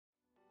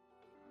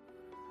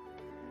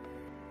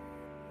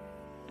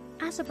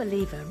As a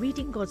believer,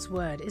 reading God's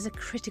Word is a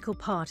critical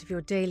part of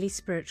your daily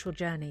spiritual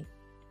journey.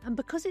 And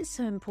because it's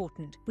so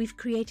important, we've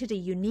created a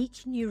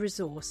unique new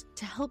resource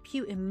to help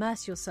you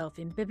immerse yourself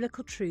in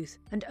biblical truth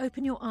and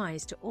open your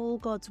eyes to all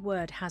God's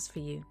Word has for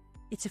you.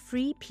 It's a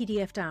free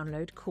PDF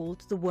download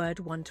called The Word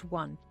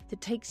 1-to-1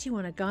 that takes you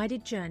on a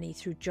guided journey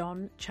through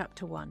John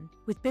chapter 1.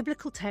 With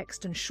biblical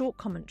text and short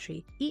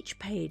commentary, each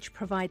page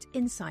provides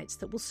insights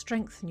that will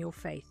strengthen your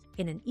faith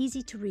in an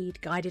easy-to-read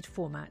guided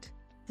format.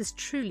 There's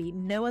truly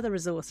no other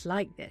resource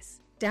like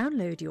this.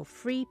 Download your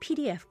free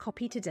PDF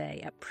copy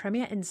today at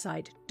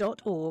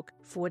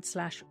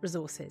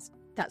premierinsight.org/resources.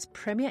 That's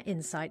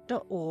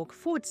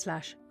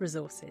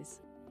premierinsight.org/resources.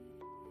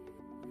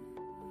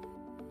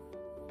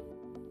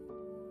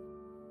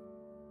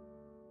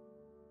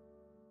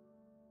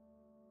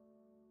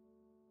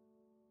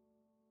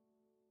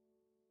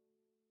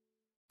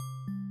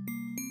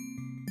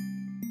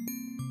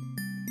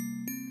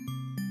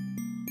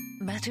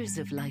 Matters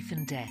of Life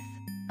and Death,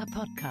 a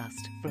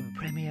podcast from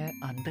Premier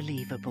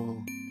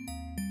Unbelievable.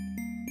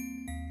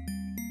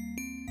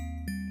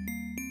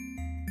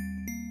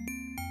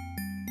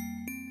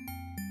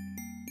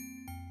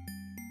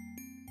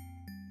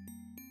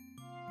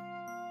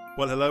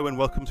 Well, hello and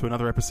welcome to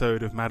another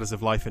episode of Matters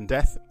of Life and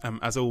Death.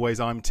 As always,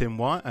 I'm Tim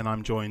Wyatt and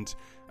I'm joined,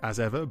 as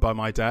ever, by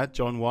my dad,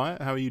 John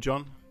Wyatt. How are you,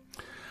 John?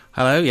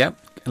 Hello, yeah.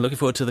 Looking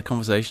forward to the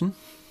conversation.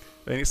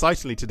 And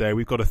excitingly today,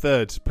 we've got a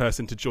third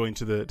person to join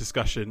to the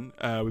discussion.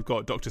 We've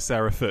got Dr.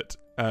 Sarah Foote.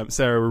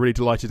 Sarah, we're really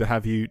delighted to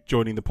have you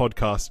joining the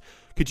podcast.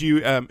 Could you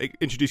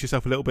introduce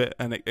yourself a little bit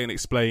and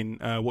explain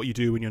what you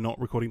do when you're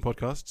not recording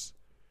podcasts?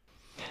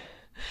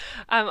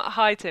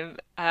 Hi, Tim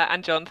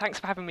and John. Thanks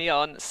for having me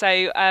on.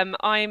 So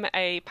I'm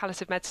a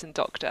palliative medicine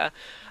doctor.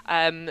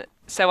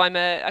 So I'm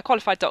a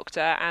qualified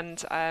doctor,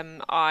 and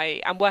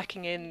I am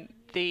working in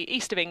the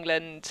east of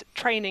England,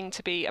 training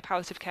to be a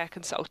palliative care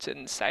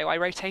consultant. So I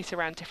rotate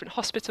around different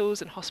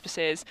hospitals and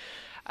hospices,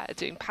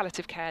 doing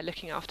palliative care,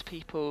 looking after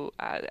people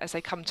as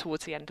they come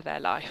towards the end of their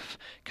life.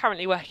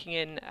 Currently working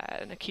in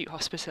an acute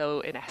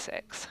hospital in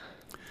Essex.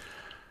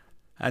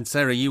 And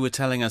Sarah, you were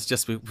telling us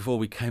just before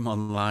we came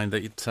online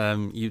that you've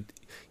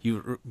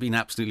been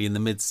absolutely in the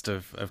midst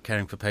of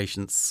caring for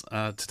patients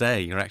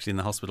today. You're actually in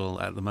the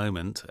hospital at the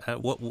moment.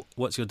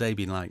 What's your day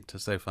been like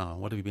so far?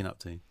 What have you been up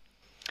to?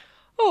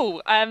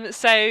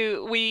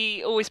 So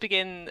we always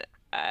begin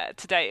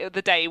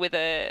the day with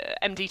a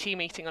MDT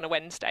meeting on a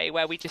Wednesday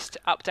where we just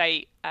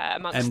update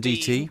amongst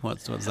MDT?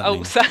 What does that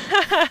mean?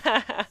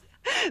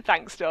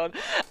 Thanks, John.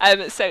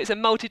 So it's a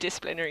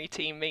multidisciplinary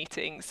team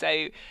meeting.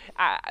 So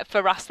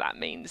for us, that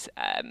means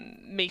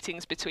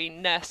meetings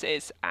between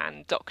nurses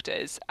and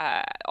doctors.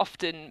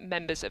 Often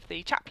members of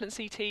the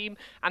chaplaincy team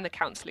and the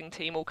counselling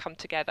team all come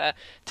together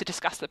to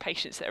discuss the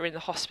patients that are in the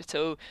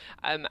hospital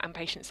and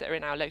patients that are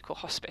in our local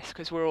hospice,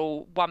 because we're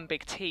all one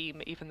big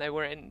team, even though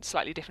we're in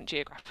slightly different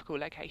geographical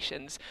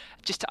locations,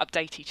 just to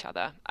update each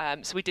other.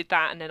 So we did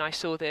that, and then I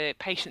saw the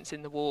patients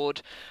in the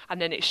ward,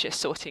 and then it's just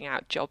sorting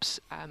out jobs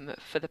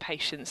for the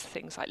patients,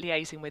 things like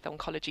liaising with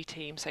oncology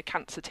teams, so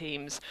cancer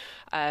teams,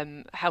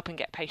 helping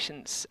get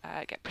patients,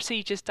 get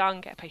procedures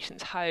done, get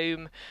patients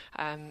home,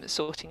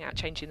 sorting out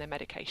changing their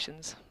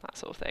medications, that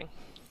sort of thing.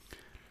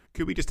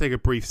 Could we just take a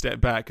brief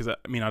step back? Because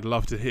I'd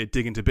love to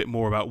dig into a bit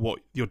more about what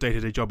your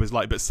day-to-day job is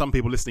like, but some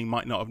people listening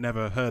might not have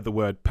never heard the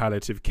word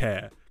palliative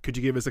care. Could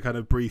you give us a kind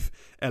of brief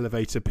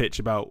elevator pitch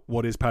about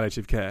what is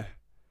palliative care?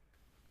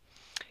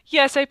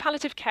 Yeah, so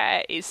palliative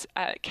care is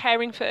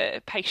caring for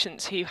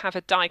patients who have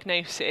a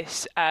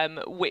diagnosis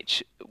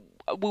which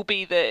will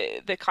be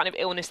the kind of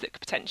illness that could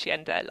potentially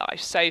end their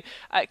life. So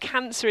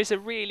cancer is a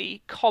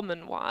really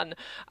common one,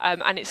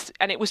 and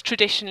it was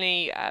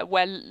traditionally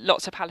where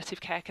lots of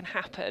palliative care can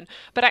happen.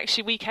 But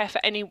actually, we care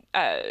for any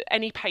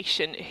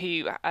patient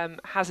who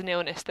has an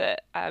illness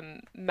that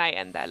may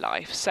end their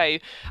life. So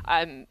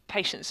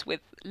patients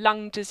with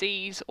lung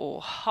disease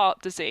or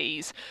heart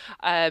disease.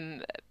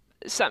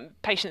 Some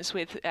patients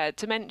with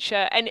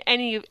dementia,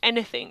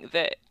 anything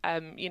that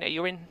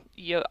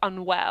you're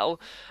unwell,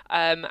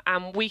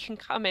 and we can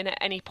come in at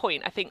any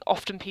point. I think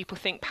often people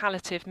think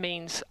palliative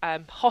means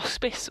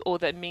hospice, or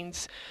that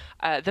means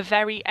the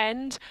very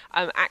end.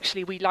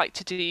 Actually, we like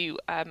to do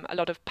a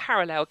lot of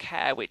parallel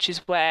care, which is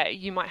where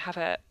you might have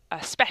a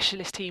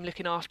specialist team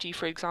looking after you.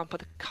 For example,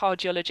 the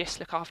cardiologists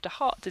look after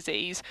heart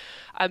disease,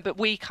 but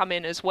we come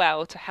in as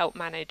well to help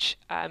manage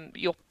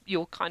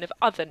your kind of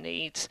other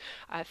needs,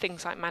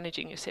 things like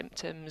managing your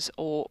symptoms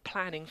or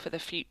planning for the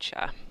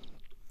future.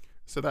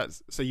 So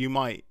you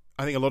might,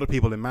 I think a lot of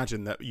people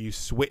imagine that you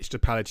switch to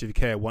palliative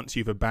care once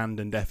you've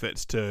abandoned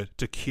efforts to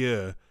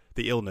cure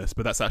the illness,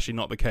 but that's actually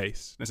not the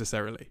case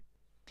necessarily.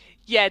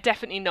 Yeah,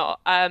 definitely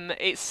not.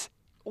 It's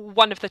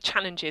one of the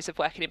challenges of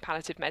working in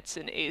palliative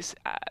medicine is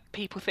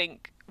people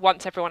think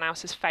once everyone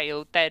else has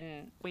failed,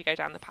 then we go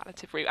down the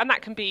palliative route. And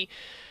that can be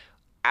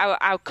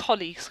our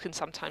colleagues can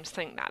sometimes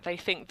think that. They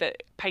think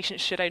that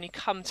patients should only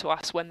come to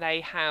us when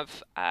they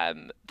have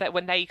that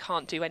when they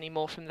can't do any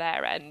more from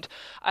their end.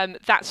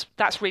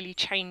 That's really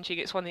changing.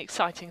 It's one of the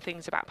exciting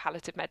things about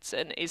palliative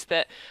medicine is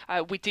that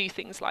we do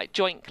things like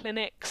joint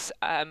clinics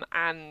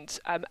and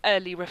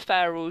early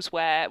referrals,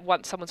 where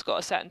once someone's got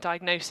a certain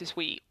diagnosis,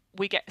 we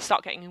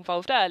start getting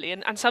involved early,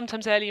 and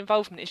sometimes early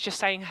involvement is just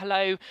saying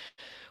hello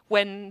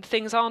when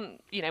things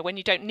aren't, when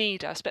you don't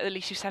need us, but at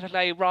least you said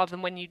hello, rather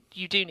than when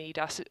you do need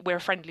us, we're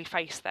a friendly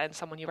face then,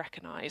 someone you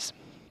recognise.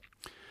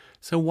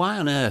 So why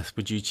on earth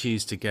would you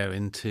choose to go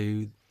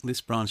into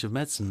this branch of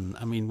medicine?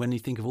 I mean, when you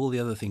think of all the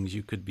other things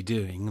you could be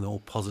doing, more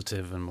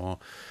positive and more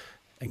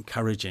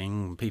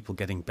encouraging, people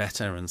getting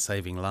better and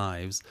saving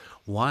lives,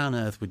 why on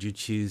earth would you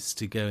choose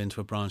to go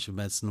into a branch of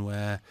medicine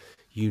where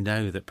you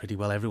know that pretty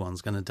well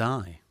everyone's going to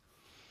die?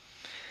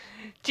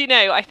 Do you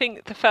know, I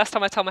think the first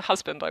time I told my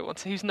husband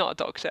who's not a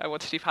doctor, I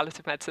want to do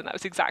palliative medicine, that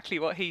was exactly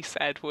what he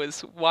said,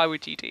 was, why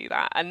would you do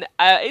that? And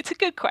it's a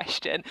good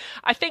question.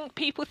 I think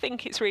people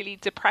think it's really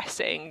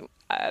depressing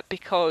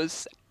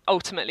because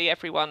ultimately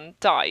everyone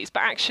dies.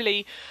 But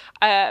actually,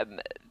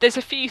 there's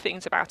a few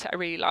things about it I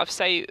really love.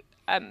 So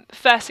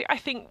firstly, I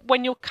think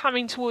when you're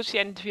coming towards the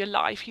end of your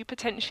life, you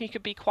potentially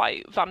could be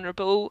quite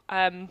vulnerable.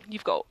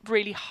 You've got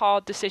really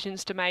hard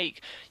decisions to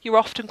make. You're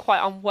often quite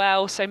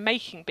unwell, so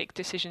making big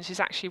decisions is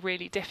actually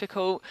really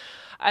difficult.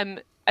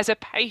 As a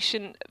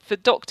patient, for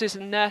doctors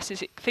and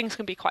nurses, things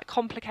can be quite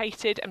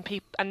complicated,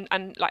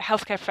 and like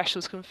healthcare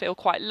professionals can feel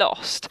quite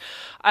lost.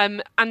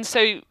 And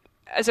so,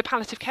 as a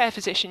palliative care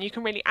physician, you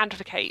can really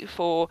advocate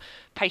for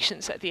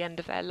patients at the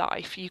end of their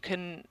life. You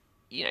can,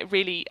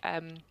 really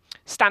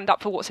stand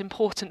up for what's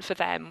important for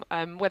them,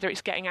 whether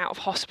it's getting out of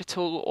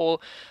hospital or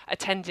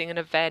attending an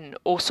event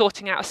or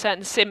sorting out a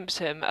certain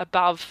symptom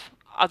above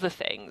other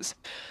things.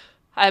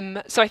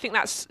 So I think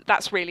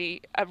that's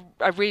really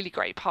a really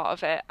great part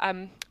of it.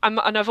 And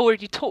I've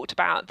already talked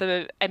about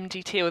the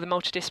MDT, or the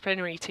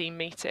multidisciplinary team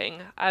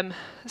meeting.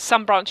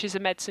 Some branches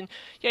of medicine,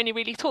 you only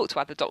really talk to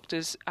other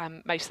doctors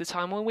most of the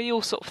time, when we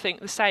all sort of think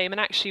the same.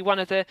 And actually, one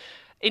of the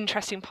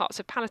interesting parts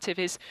of palliative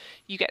is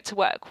you get to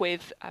work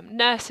with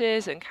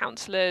nurses and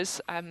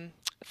counsellors,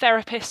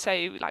 therapists,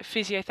 so like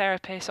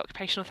physiotherapists,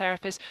 occupational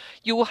therapists.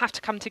 You all have to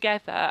come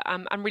together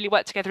and really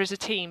work together as a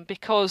team,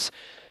 because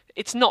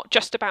it's not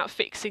just about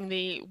fixing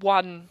the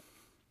one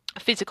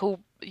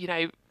physical,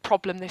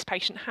 problem this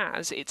patient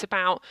has. It's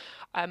about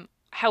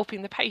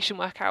helping the patient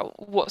work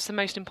out what's the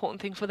most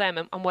important thing for them,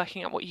 and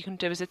working out what you can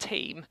do as a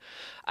team.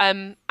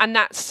 And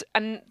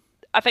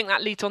I think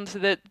that leads on to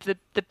the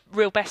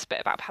real best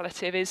bit about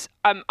palliative is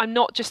I'm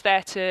not just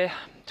there to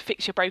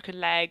fix your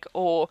broken leg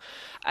or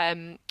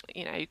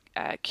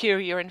cure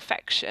your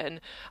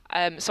infection.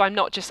 So I'm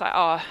not just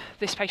like,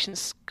 this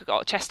patient's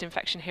got a chest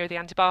infection, here are the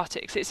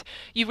antibiotics. It's,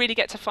 you really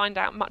get to find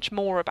out much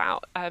more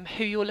about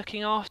who you're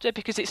looking after,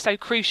 because it's so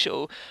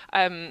crucial.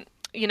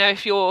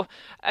 If you're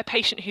a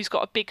patient who's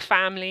got a big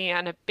family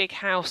and a big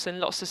house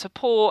and lots of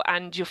support,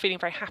 and you're feeling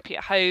very happy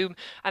at home,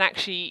 and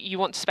actually you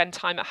want to spend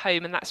time at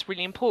home, and that's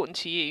really important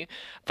to you,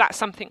 that's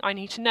something I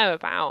need to know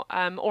about.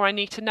 Or I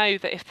need to know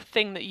that if the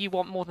thing that you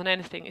want more than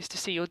anything is to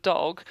see your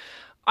dog,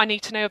 I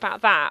need to know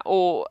about that.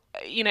 Or,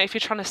 if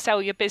you're trying to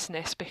sell your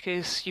business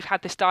because you've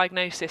had this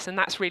diagnosis and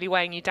that's really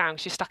weighing you down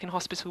because you're stuck in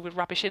hospital with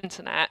rubbish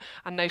internet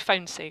and no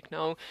phone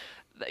signal,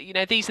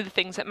 these are the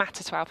things that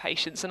matter to our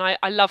patients. And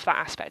I love that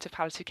aspect of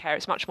palliative care.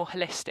 It's much more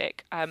holistic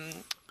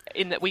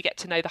in that we get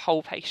to know the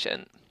whole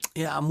patient.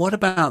 Yeah, and what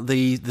about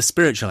the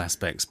spiritual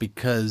aspects?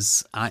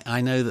 Because I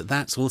know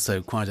that's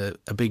also quite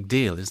a big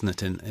deal, isn't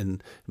it,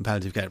 in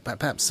palliative care?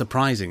 Perhaps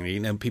surprisingly,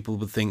 people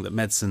would think that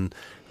medicine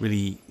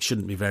really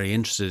shouldn't be very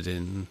interested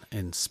in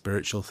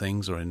spiritual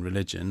things or in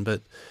religion.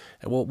 But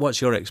what's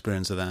your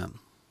experience of that?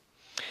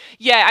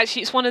 Yeah,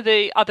 actually, it's one of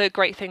the other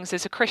great things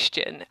as a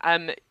Christian,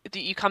 that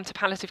you come to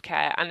palliative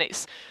care, and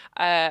it's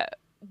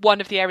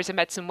one of the areas of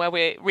medicine where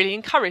we're really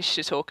encouraged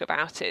to talk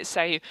about it.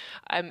 So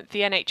the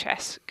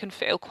NHS can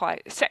feel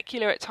quite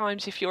secular at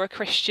times if you're a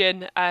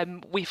Christian.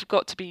 We've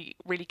got to be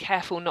really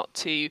careful not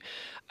to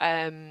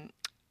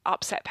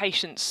upset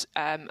patients.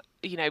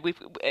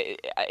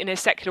 In a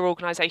secular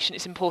organisation,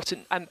 it's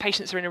important.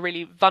 Patients are in a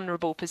really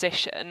vulnerable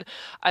position.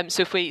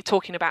 So if we're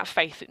talking about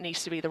faith, it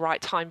needs to be the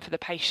right time for the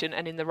patient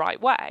and in the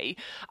right way.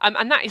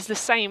 And that is the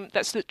same.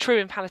 That's true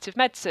in palliative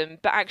medicine.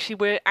 But actually,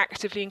 we're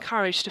actively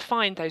encouraged to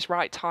find those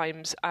right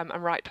times and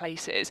right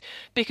places,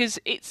 because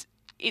it's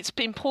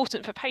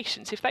important for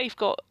patients if they've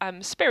got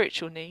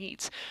spiritual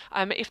needs,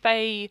 if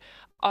they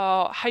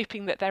are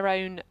hoping that their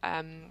own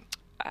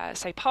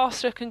say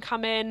pastor can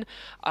come in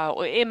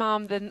or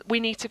imam, then we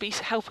need to be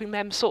helping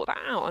them sort that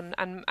out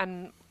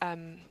and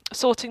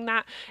sorting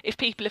that. If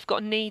people have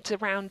got needs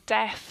around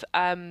death,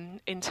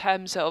 in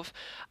terms of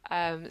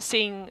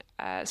seeing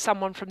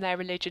someone from their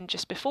religion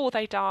just before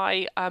they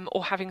die,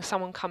 or having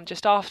someone come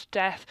just after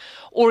death,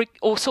 or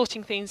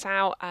sorting things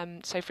out.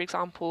 So, for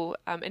example,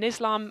 in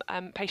Islam,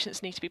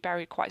 patients need to be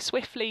buried quite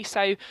swiftly.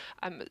 So,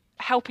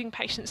 helping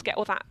patients get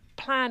all that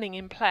planning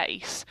in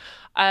place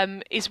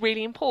is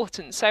really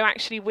important. So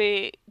actually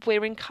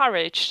we're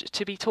encouraged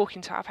to be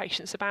talking to our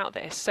patients about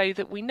this so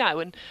that we know,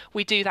 and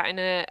we do that in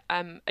a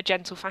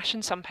gentle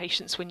fashion. Some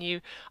patients, when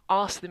you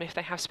ask them if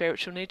they have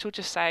spiritual needs, will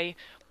just say,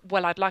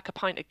 well, I'd like a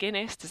pint of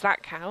Guinness, does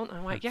that count? And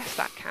I'm like, yes,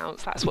 that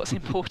counts, that's what's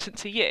important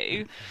to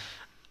you.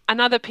 And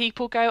other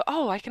people go,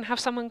 oh, I can have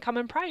someone come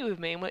and pray with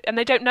me. And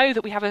they don't know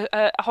that we have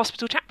a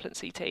hospital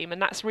chaplaincy team.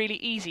 And that's really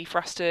easy for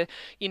us to,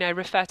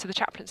 refer to the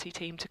chaplaincy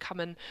team to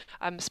come and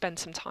spend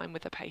some time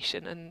with the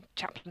patient. And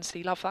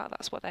chaplaincy love that.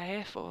 That's what they're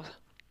here for.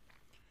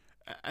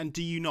 And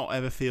do you not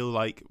ever feel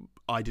like,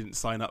 I didn't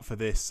sign up for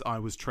this, I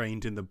was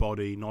trained in the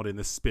body, not in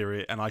the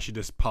spirit, and I should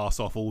just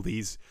pass off all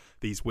these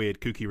weird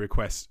kooky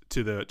requests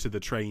to the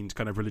trained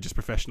kind of religious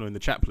professional in the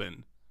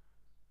chaplain?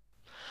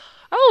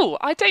 Oh,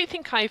 I don't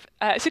think I've.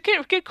 It's a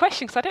good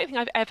question, because I don't think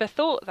I've ever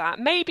thought that.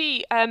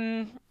 Maybe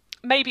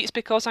it's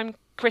because I'm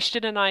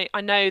Christian, and I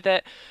know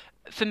that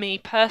for me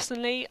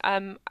personally,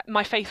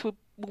 my faith will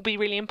be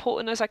really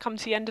important as I come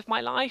to the end of my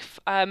life.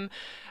 My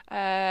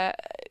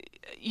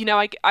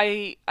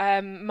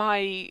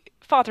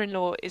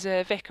father-in-law is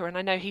a vicar, and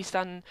I know he's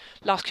done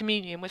Last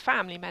Communion with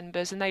family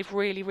members, and they've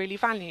really, really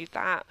valued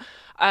that.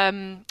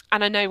 And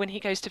I know when he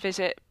goes to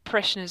visit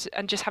parishioners,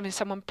 and just having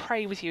someone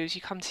pray with you as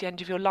you come to the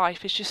end of your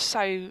life is just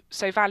so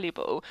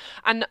valuable.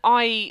 And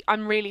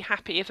I'm really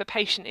happy if a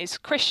patient is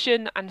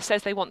Christian and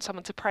says they want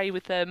someone to pray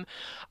with them.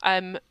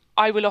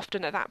 I will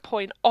often at that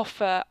point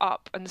offer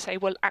up and say,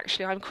 well,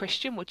 actually, I'm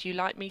Christian. Would you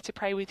like me to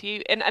pray with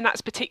you? And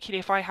that's particularly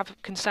if I have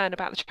concern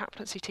about the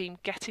chaplaincy team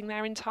getting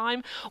there in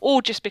time,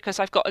 or just because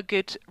I've got a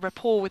good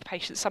rapport with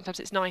patients. Sometimes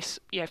it's nice,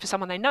 for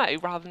someone they know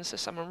rather than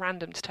just someone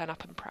random to turn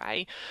up and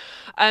pray.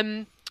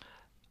 I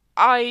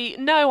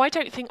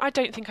don't think I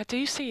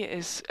do see it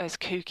as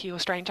kooky or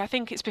strange. I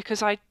think it's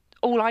because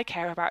all I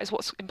care about is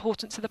what's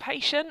important to the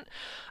patient.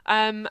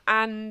 I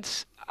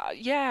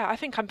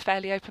think I'm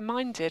fairly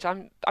open-minded.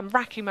 I'm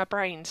racking my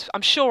brains.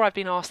 I'm sure I've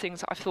been asked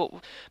things that I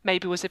thought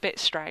maybe was a bit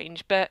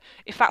strange, but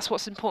if that's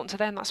what's important to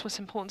them, that's what's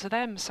important to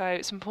them. So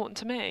it's important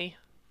to me.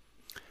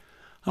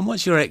 And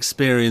what's your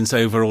experience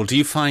overall? Do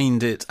you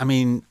find it,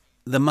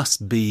 there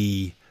must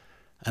be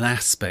an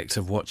aspect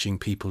of watching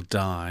people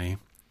die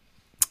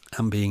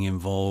and being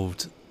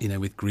involved,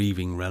 with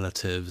grieving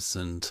relatives,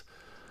 and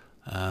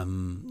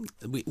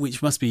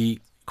which must be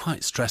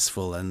quite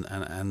stressful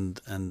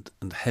and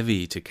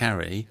heavy to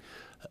carry,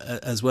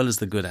 as well as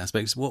the good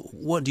aspects.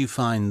 What do you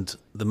find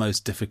the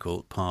most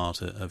difficult part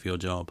of your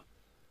job?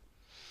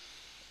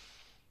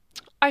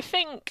 I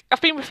think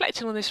I've been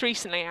reflecting on this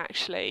recently,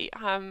 actually,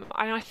 and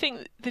I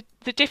think the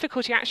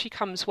difficulty actually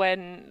comes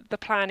when the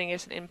planning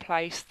isn't in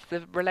place,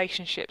 the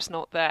relationship's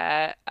not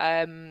there,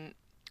 and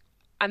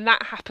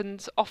that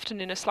happens often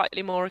in a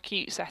slightly more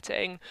acute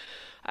setting.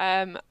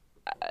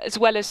 As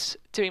well as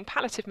doing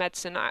palliative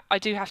medicine, I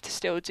do have to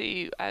still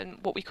do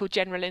what we call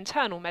general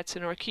internal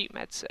medicine or acute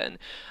medicine.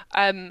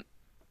 And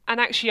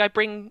actually I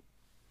bring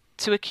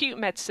to acute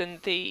medicine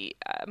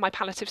my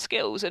palliative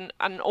skills, and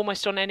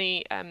almost on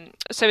any...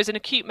 so as an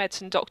acute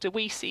medicine doctor,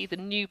 we see the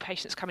new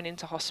patients coming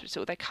into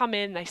hospital. They come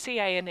in, they see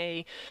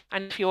A&E,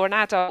 and if you're an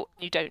adult,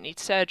 you don't need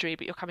surgery,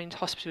 but you're coming into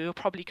hospital, you're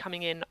probably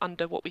coming in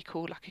under what we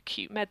call like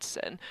acute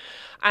medicine.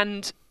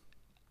 And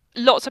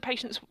lots of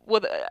patients,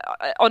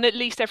 on at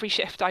least every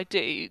shift I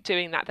do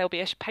doing that, there'll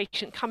be a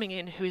patient coming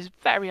in who is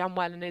very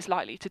unwell and is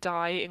likely to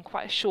die in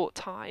quite a short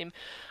time,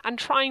 and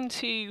trying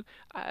to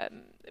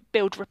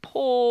build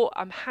rapport,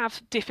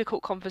 have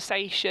difficult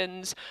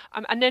conversations,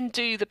 and then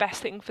do the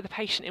best thing for the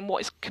patient in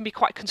what can be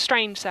quite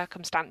constrained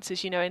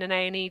circumstances, in an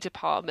A&E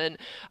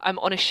department,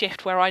 on a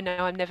shift where I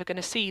know I'm never going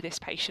to see this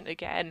patient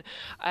again,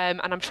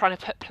 and I'm trying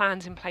to put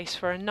plans in place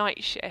for a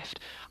night shift.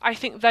 I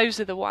think those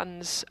are the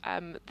ones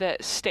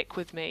that stick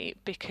with me,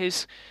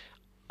 because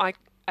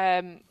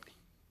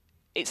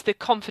it's the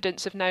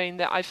confidence of knowing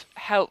that I've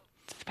helped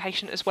the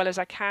patient as well as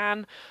I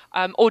can,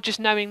 or just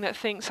knowing that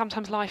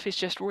sometimes life is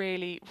just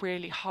really,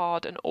 really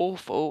hard and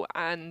awful,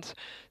 and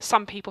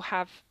some people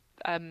have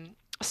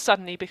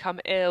suddenly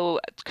become ill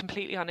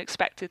completely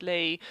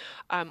unexpectedly,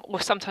 or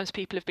sometimes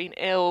people have been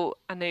ill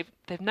and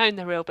they've known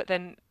they're ill, but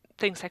then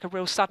things take a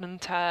real sudden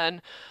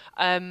turn,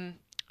 and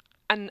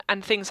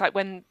things like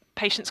when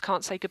patients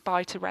can't say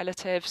goodbye to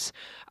relatives,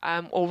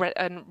 and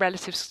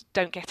relatives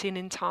don't get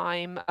in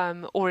time,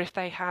 or if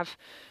they have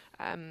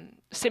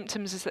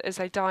symptoms as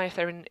they die, if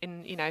they're in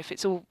if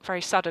it's all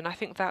very sudden. I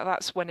think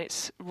that's when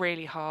it's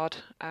really hard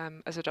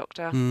as a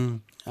doctor.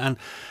 And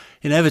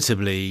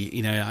inevitably,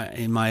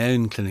 in my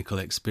own clinical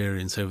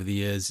experience over the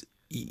years,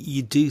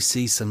 you do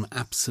see some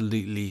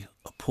absolutely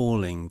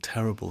appalling,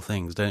 terrible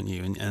things, don't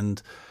you?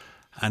 And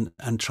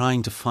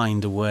trying to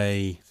find a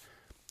way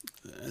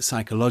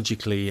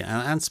psychologically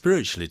and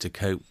spiritually to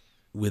cope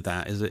with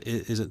that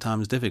is at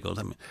times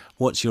difficult.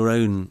 What's your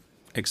own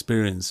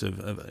experience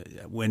of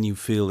when you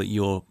feel that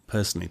you're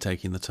personally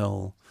taking the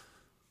toll?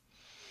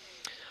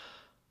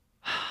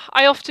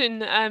 I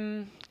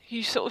often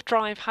you sort of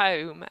drive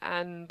home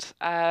and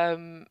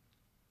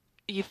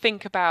you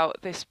think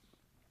about this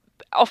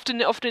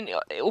often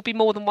it will be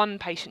more than one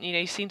patient.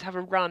 You seem to have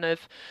a run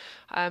of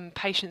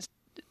patients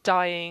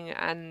dying,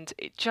 and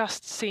it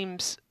just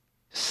seems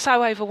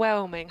so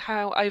overwhelming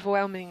how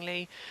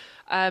overwhelmingly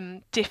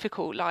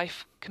difficult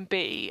life can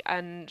be.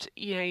 And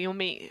you'll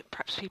meet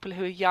perhaps people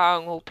who are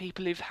young, or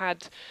people who've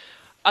had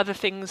other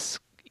things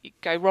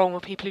go wrong, or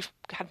people who've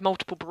had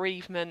multiple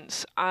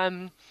bereavements,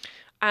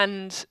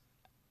 and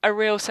a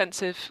real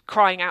sense of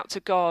crying out to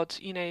God.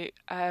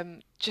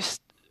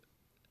 Just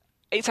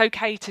it's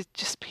okay to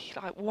just be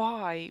like,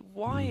 why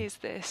is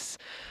this?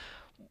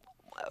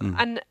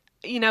 And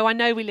I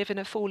know we live in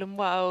a fallen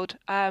world,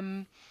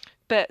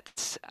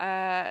 but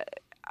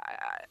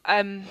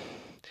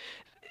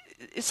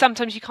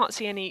sometimes you can't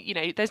see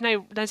any. There's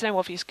no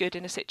obvious good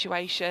in a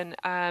situation,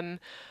 and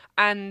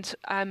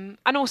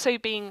also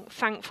being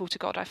thankful to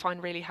God, I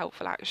find really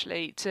helpful,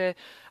 actually, to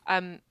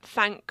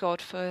thank God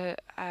for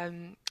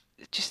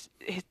just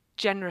His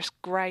generous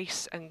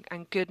grace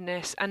and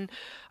goodness, and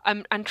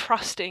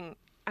trusting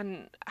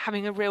and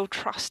having a real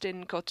trust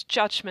in God's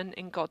judgment,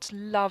 in God's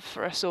love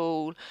for us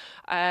all.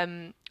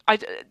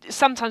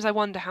 Sometimes I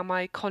wonder how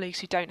my colleagues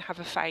who don't have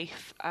a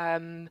faith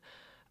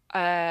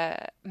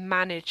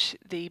manage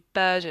the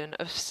burden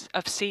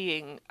of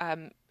seeing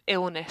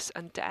illness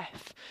and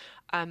death,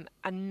 and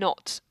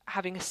not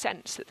having a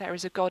sense that there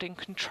is a God in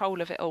control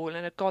of it all,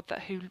 and a God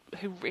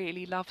who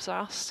really loves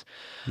us.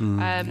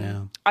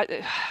 I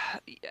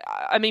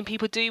mean,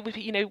 people do.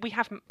 We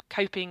have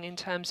coping in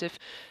terms of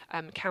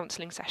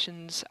counselling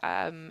sessions.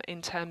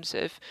 In terms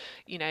of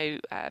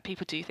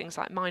people do things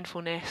like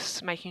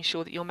mindfulness, making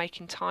sure that you're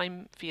making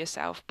time for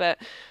yourself. But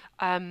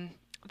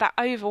that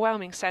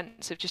overwhelming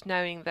sense of just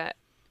knowing that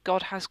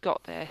God has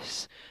got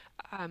this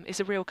is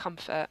a real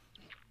comfort.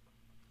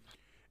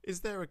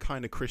 Is there a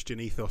kind of Christian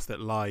ethos that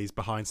lies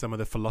behind some of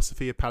the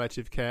philosophy of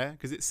palliative care?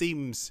 Because it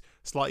seems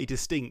slightly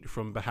distinct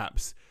from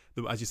perhaps,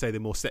 as you say, the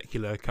more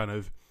secular kind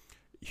of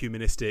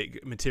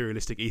humanistic,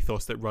 materialistic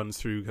ethos that runs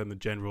through kind of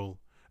general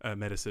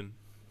medicine.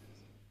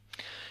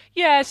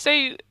 Yeah,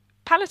 so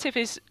palliative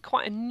is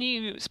quite a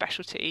new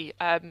specialty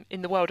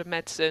in the world of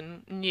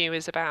medicine. New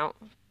is about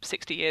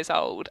 60 years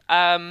old,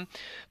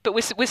 but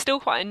we're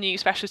still quite a new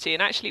specialty,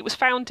 and actually it was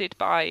founded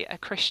by a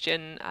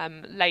Christian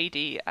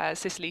lady,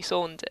 Cicely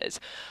Saunders,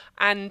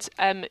 and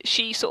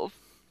she sort of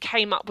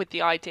came up with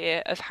the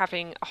idea of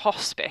having a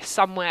hospice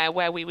somewhere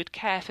where we would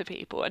care for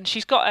people. And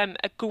she's got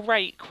a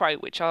great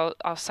quote, which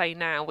I'll say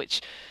now,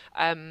 which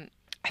I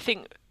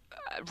think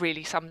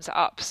really sums it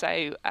up.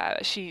 So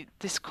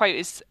this quote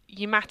is,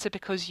 "You matter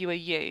because you are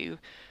you,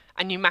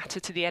 and you matter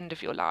to the end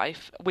of your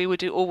life. We will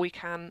do all we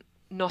can,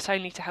 not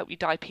only to help you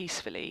die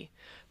peacefully,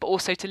 but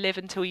also to live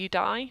until you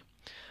die."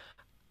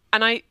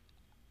 And I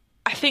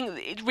think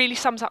it really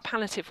sums up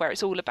palliative, where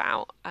it's all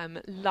about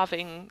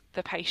loving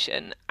the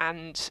patient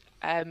and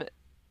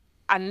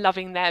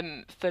loving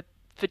them for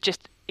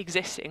just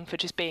existing, for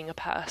just being a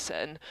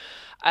person,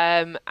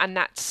 and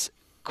that's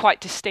quite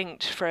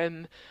distinct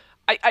from.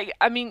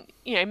 I mean,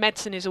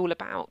 medicine is all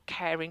about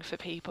caring for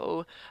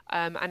people,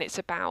 and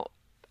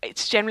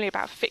it's generally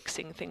about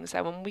fixing things.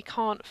 Though, and we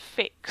can't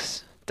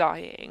fix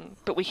dying,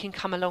 but we can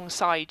come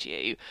alongside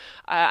you,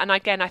 and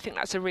again, I think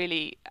that's a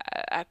really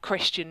a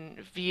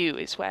Christian view,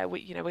 is where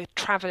we're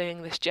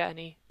travelling this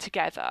journey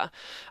together,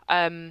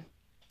 and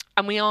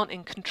we aren't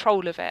in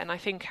control of it. And I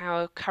think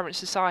our current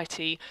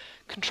society,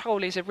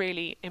 control is a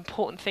really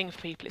important thing for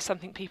people. It's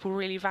something people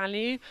really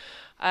value,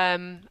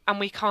 and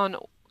we can't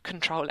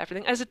control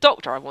everything. As a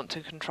doctor, I want to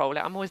control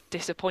it. I'm always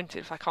disappointed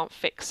if I can't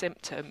fix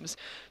symptoms,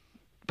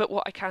 but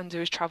what I can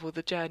do is travel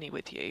the journey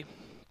with you.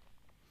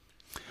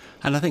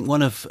 And I think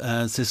one of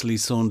Cicely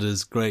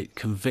Saunders' great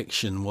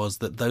conviction was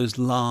that those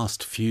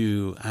last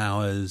few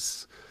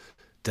hours,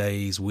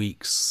 days,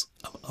 weeks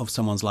of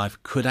someone's life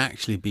could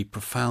actually be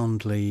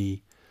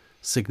profoundly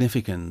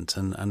significant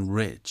and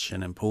rich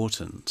and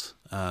important.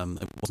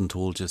 It wasn't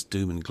all just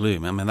doom and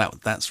gloom. I mean,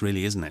 that's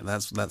really, isn't it?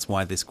 That's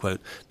why this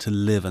quote, "to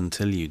live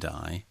until you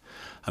die."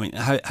 I mean,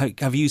 how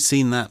have you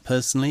seen that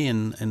personally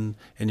in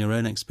your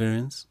own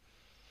experience?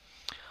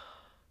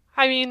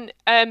 I mean,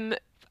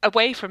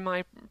 away from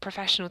my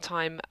professional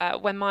time,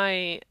 when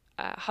my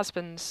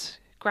husband's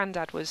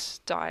granddad was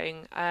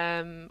dying,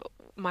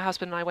 my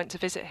husband and I went to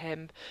visit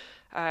him,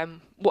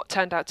 what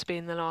turned out to be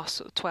in the last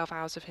sort of 12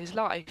 hours of his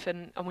life,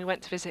 and we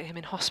went to visit him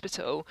in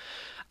hospital,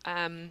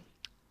 and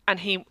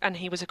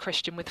he was a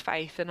Christian with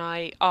faith, and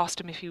I asked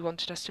him if he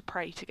wanted us to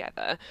pray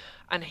together,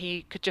 and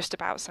he could just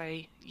about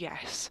say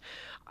yes,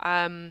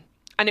 and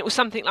it was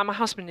something like, my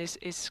husband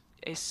is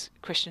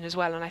Christian as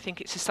well, and I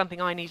think it's just something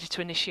I needed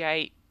to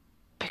initiate,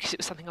 because it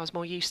was something I was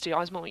more used to. I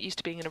was more used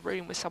to being in a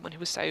room with someone who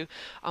was so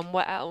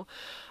unwell.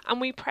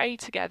 And we prayed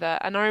together.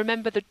 And I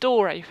remember the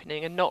door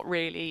opening and not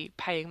really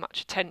paying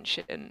much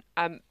attention.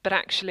 But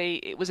actually,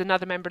 it was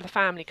another member of the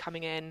family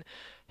coming in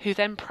who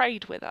then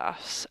prayed with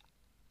us.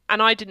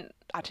 And I didn't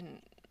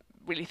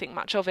really think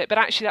much of it. But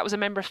actually, that was a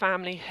member of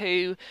family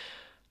who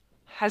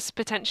has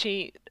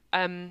potentially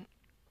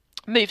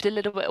moved a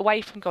little bit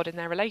away from God in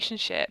their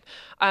relationship.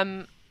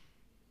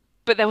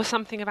 but there was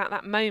something about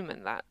that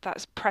moment,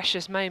 that's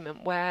precious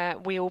moment where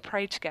we all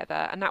prayed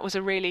together, and that was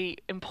a really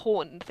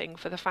important thing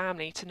for the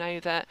family to know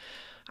that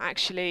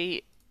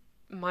actually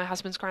my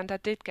husband's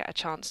granddad did get a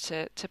chance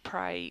to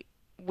pray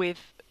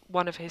with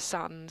one of his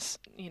sons,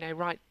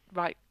 right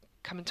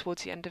coming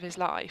towards the end of his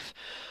life.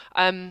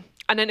 And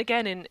then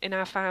again in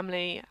our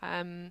family,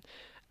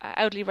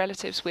 elderly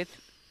relatives with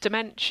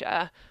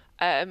dementia.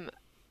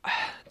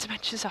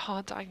 Dementia's a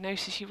hard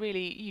diagnosis. You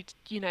really,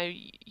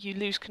 you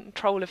lose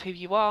control of who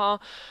you are.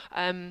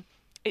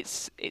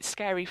 It's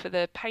scary for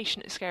the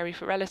patient. It's scary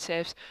for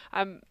relatives.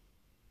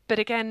 But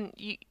again,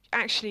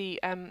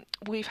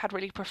 we've had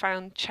really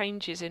profound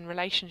changes in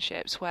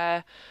relationships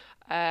where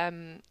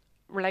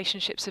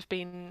relationships have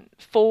been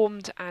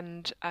formed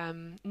and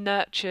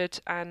nurtured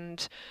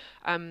and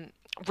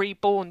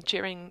reborn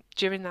during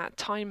that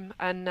time.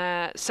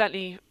 And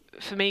certainly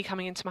for me,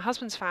 coming into my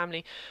husband's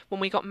family, when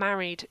we got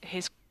married,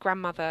 his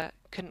grandmother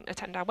couldn't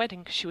attend our wedding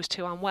because she was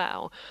too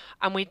unwell,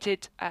 and we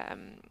did.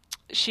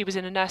 She was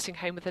in a nursing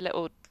home with a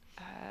little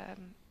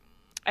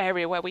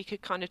area where we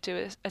could kind of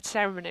do a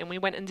ceremony, and we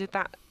went and did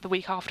that the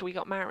week after we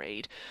got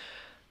married.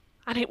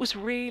 And it was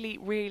really,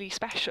 really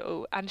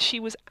special, and she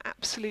was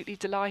absolutely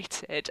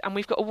delighted. And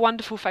we've got a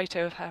wonderful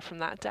photo of her from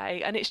that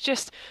day, and it's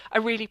just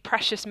a really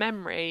precious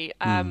memory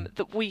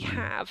that we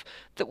have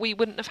that we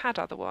wouldn't have had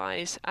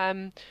otherwise.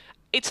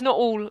 It's not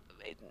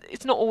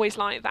always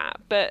like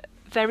that, but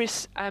there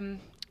is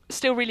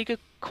still really good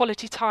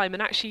quality time.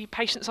 And actually,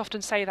 patients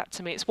often say that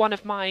to me. It's one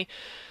of my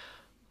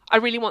I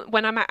really want,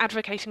 when I'm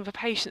advocating for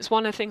patients,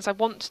 one of the things I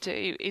want to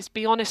do is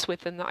be honest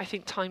with them that I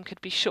think time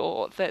could be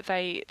short, that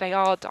they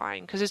are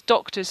dying. Because as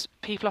doctors,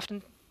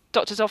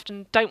 doctors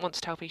often don't want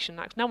to tell patients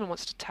that. No one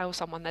wants to tell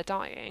someone they're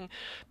dying.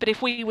 But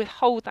if we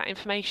withhold that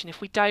information, if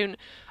we don't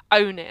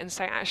own it and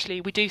say,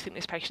 actually, we do think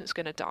this patient's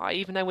going to die,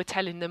 even though we're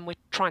telling them we're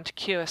trying to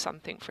cure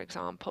something, for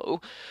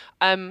example,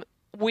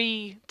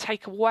 we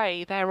take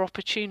away their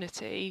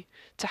opportunity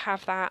to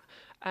have that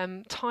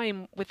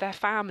time with their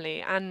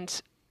family.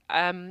 And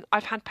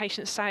I've had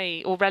patients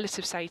say, or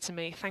relatives say to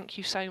me, thank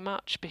you so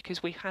much,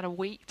 because we've had a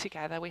week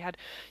together.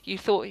 You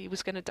thought he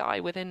was going to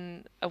die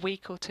within a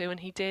week or two, and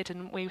he did,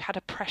 and we had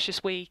a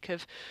precious week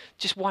of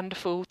just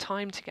wonderful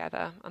time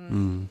together.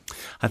 And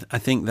I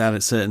think that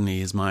it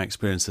certainly is my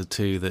experience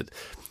too, that,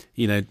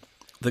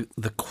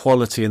 the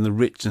quality and the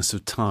richness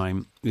of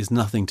time is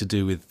nothing to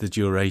do with the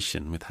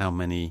duration, with how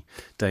many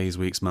days,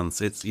 weeks, months.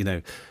 It's,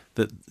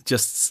 that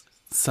just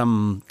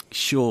some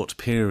short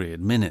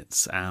period,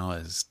 minutes,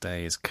 hours,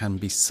 days, can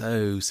be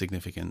so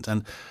significant.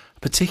 And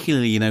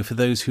particularly, for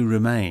those who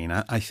remain,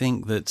 I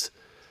think that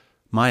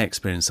my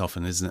experience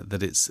often isn't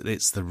that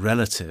it's the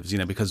relatives,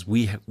 because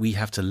we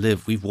have to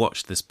live. We've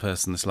watched this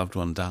person, this loved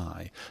one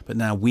die, but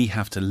now we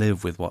have to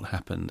live with what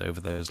happened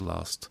over those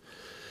last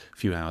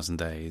few hours and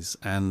days,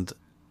 and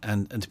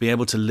to be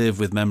able to live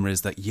with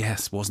memories that,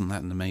 yes, wasn't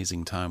that an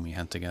amazing time we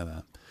had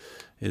together,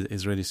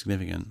 is really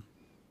significant.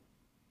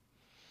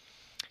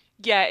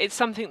 Yeah, it's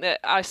something that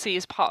I see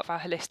as part of our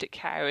holistic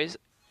care is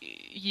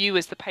you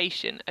as the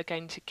patient are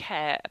going to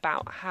care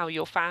about how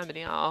your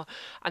family are,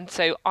 and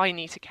so I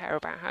need to care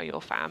about how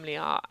your family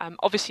are.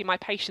 Obviously my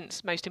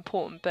patient's most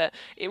important, but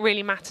it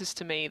really matters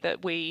to me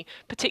that we,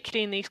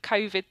 particularly in these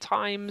COVID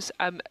times,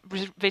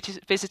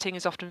 visiting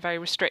is often very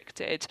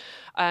restricted,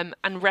 and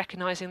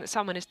recognising that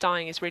someone is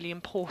dying is really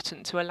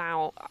important to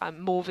allow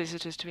more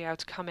visitors to be able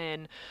to come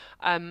in.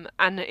 And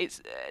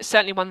it's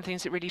certainly one of the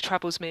things that really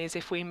troubles me is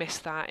if we miss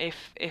that,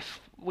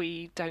 if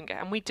we don't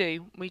get, and we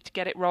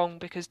get it wrong,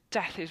 because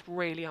death is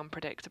really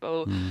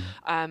unpredictable,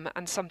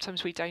 and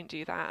sometimes we don't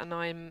do that, and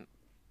I'm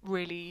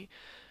really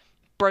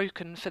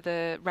broken for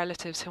the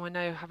relatives who I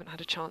know haven't had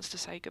a chance to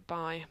say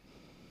goodbye.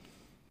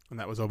 And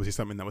that was obviously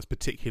something that was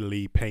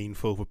particularly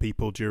painful for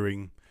people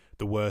during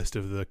the worst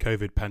of the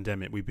COVID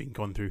pandemic we've been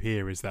gone through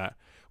here, is that,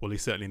 well, at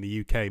least certainly in the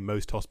UK,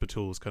 most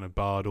hospitals kind of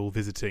barred all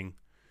visiting,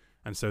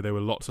 and so there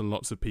were lots and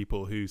lots of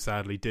people who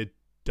sadly did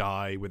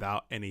die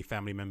without any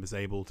family members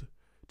able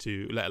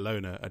to, let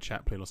alone a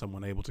chaplain or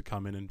someone able to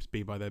come in and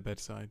be by their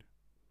bedside.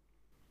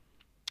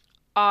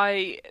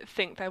 I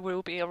think there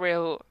will be a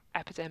real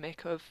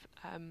epidemic of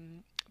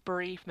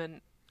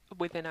bereavement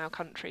within our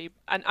country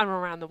and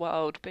around the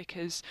world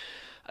because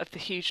of the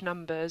huge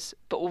numbers,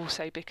 but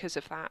also because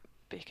of that,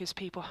 because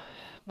people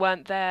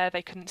weren't there,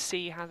 they couldn't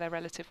see how their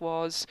relative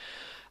was,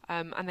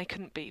 and they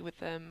couldn't be with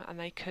them, and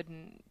they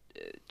couldn't,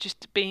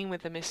 just being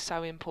with them is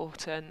so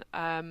important.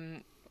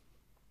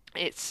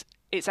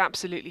 It's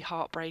absolutely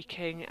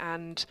heartbreaking,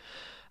 and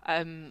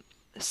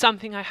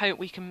something I hope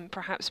we can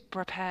perhaps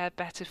prepare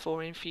better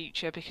for in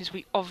future, because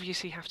we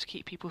obviously have to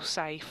keep people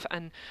safe,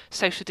 and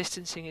social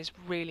distancing is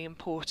really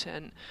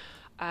important.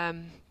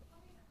 And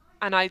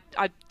I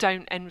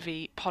don't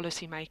envy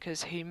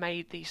policymakers who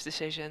made these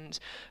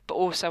decisions, but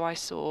also I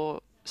saw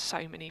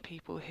so many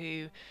people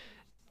who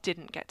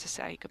didn't get to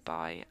say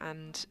goodbye,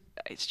 and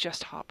it's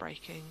just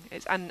heartbreaking.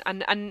 It's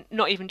and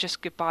not even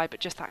just goodbye, but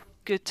just that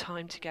good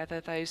time together,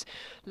 those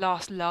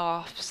last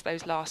laughs,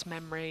 those last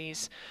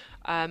memories,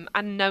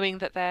 and knowing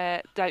that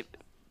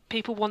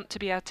people want to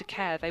be able to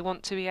care. They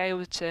want to be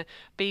able to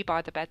be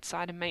by the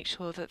bedside and make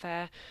sure that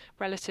their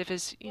relative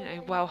is,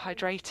 well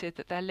hydrated,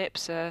 that their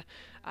lips are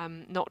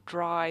not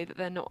dry, that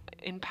they're not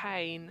in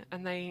pain,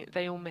 and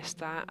they all miss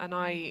that. And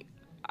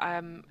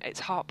it's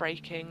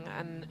heartbreaking,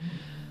 and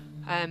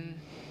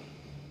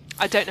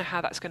I don't know how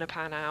that's going to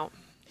pan out.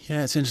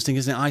 Yeah, it's interesting,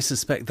 isn't it? I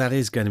suspect that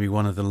is going to be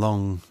one of the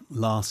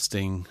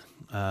long-lasting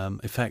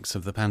effects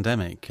of the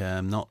pandemic.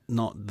 Not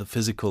the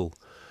physical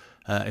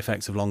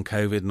effects of long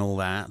COVID and all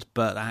that,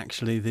 but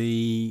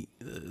actually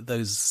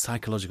those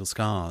psychological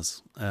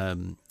scars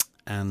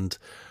and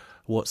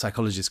what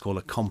psychologists call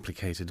a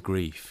complicated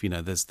grief.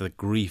 There's the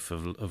grief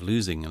of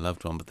losing a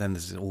loved one, but then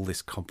there's all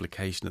this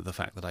complication of the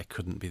fact that I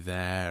couldn't be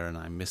there and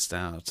I missed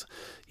out,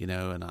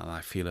 and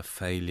I feel a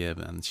failure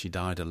and she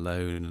died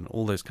alone and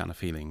all those kind of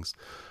feelings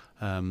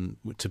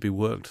to be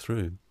worked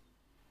through.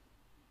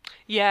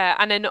 Yeah,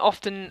 and then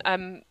often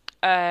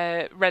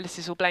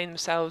relatives will blame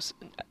themselves,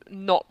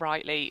 not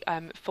rightly,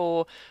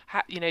 for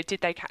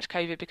did they catch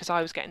COVID because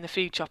I was getting the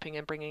food shopping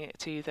and bringing it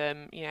to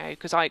them,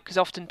 because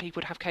often people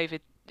would have COVID,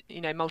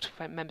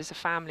 multiple members of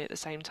family at the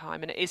same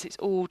time, and it's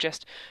all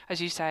just,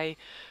 as you say,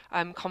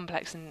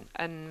 complex,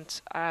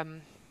 and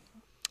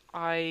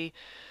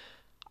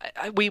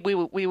we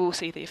will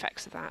see the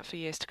effects of that for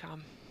years to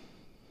come.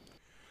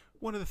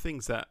 One of the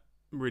things that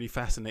really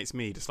fascinates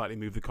me, to slightly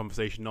move the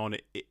conversation on,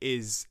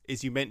 is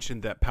you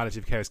mentioned that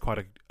palliative care is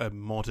quite a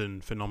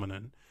modern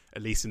phenomenon,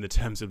 at least in the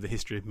terms of the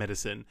history of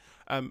medicine.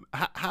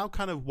 How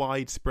kind of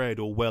widespread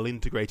or well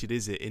integrated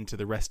is it into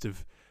the rest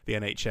of the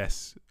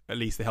NHS, at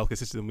least the healthcare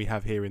system we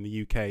have here in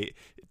the UK?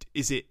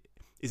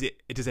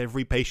 Does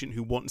every patient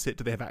who wants it,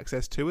 do they have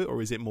access to it,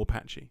 or is it more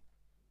patchy?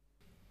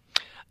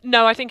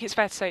 No, I think it's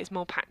fair to say it's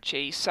more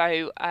patchy.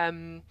 So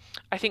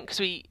I think because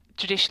we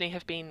traditionally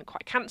have been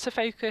quite cancer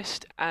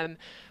focused,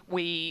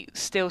 we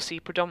still see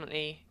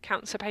predominantly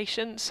cancer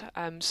patients,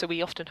 so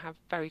we often have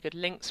very good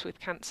links with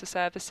cancer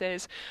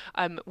services.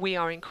 We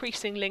are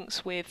increasing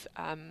links with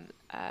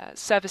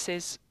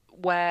services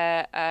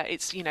where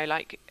it's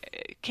like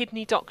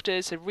kidney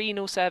doctors,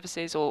 renal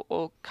services,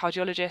 or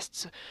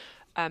cardiologists,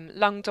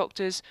 lung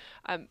doctors,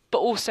 but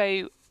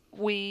also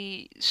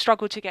we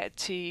struggle to get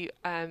to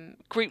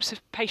groups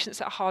of patients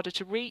that are harder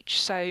to reach.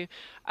 So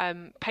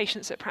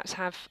patients that perhaps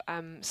have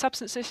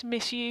substance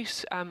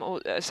misuse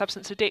or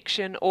substance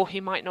addiction, or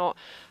who might not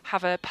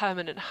have a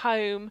permanent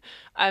home,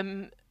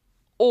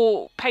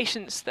 or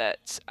patients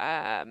that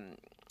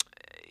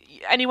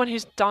anyone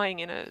who's dying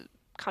in a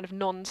kind of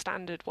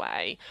non-standard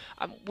way,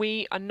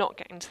 we are not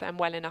getting to them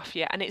well enough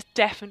yet, and it's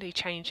definitely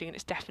changing and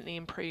it's definitely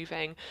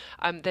improving.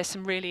 There's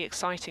some really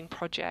exciting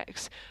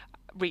projects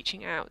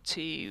reaching out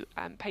to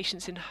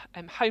patients in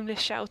homeless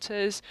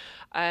shelters.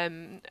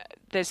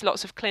 There's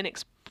lots of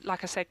clinics,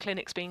 like I said,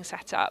 clinics being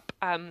set up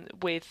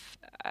with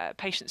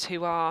patients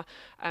who are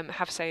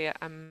have, say,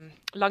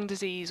 lung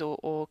disease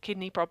or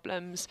kidney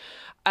problems.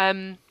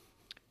 And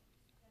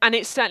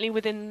it's certainly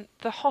within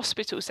the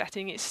hospital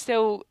setting, it's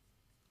still,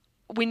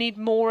 we need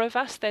more of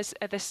us. There's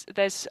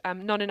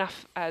not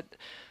enough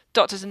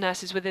doctors and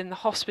nurses within the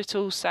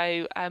hospital,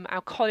 so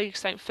our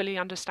colleagues don't fully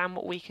understand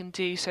what we can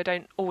do, so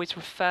don't always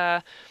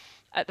refer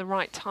at the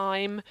right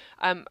time.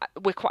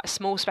 We're quite a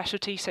small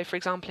specialty, so for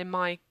example in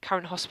my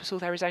current hospital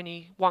there is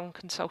only one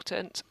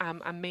consultant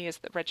and me as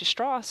the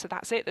registrar, so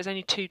that's it. There's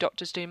only 2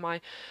 doctors doing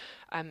my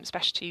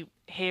specialty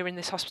here in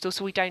this hospital,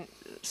 so we don't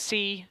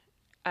see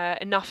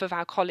enough of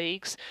our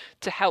colleagues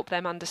to help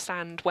them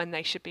understand when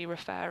they should be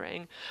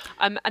referring.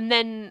 And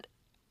then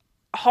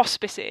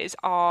hospices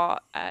are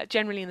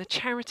generally in the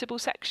charitable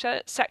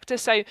sector,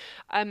 so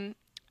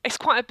it's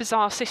quite a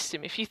bizarre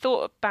system. If you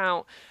thought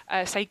about,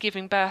 say,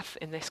 giving birth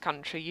in this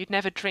country, you'd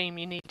never dream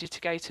you needed to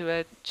go to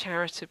a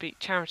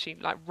charity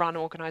like run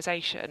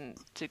organisation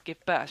to give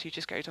birth. You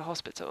just go to a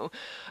hospital.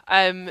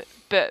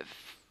 But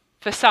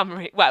for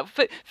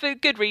for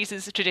good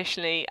reasons,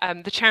 traditionally,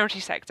 the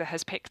charity sector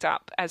has picked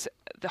up as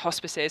the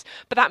hospices,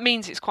 but that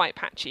means it's quite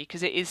patchy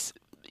because it is,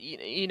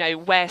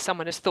 where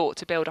someone has thought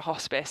to build a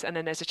hospice and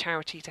then there's a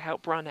charity to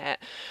help run it.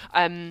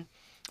 And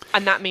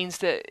that means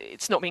that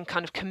it's not being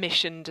kind of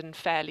commissioned and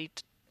fairly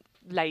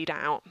laid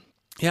out.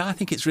 Yeah, I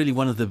think it's really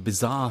one of the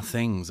bizarre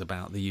things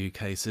about the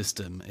UK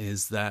system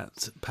is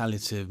that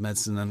palliative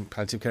medicine and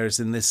palliative care is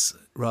in this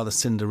rather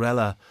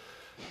Cinderella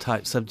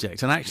type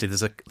subject. And actually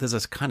there's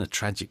a kind of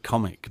tragic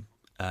comic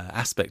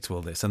aspect to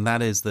all this, and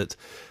that is that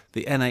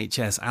the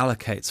NHS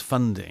allocates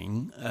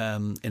funding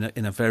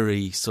in a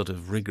very sort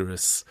of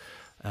rigorous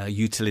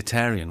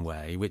utilitarian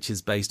way, which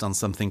is based on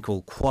something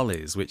called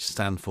QALYs, which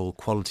stand for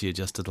Quality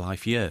Adjusted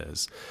Life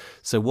Years.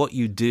 So what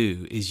you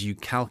do is you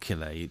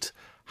calculate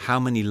how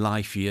many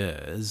life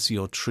years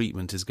your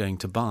treatment is going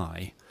to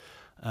buy.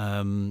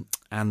 And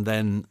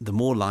then the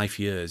more life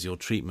years your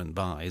treatment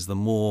buys, the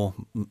more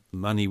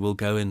money will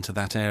go into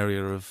that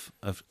area of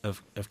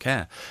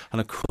care. And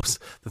of course,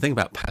 the thing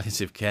about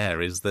palliative care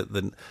is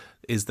that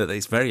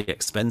it's very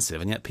expensive,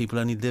 and yet people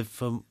only live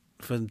for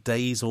for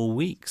days or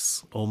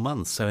weeks or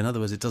months. So in other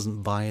words, it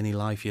doesn't buy any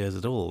life years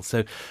at all.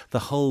 So the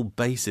whole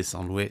basis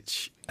on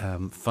which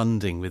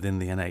funding within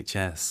the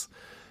NHS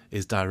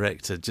is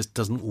directed just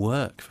doesn't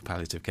work for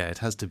palliative care. It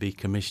has to be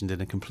commissioned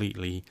in a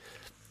completely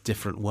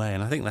different way.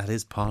 And I think that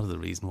is part of the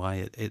reason why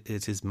it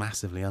is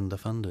massively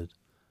underfunded.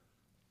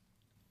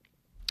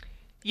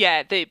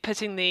 Yeah,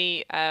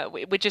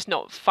 we're just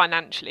not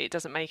financially, it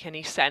doesn't make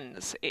any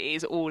sense. It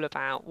is all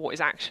about what is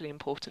actually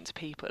important to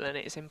people, and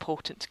it is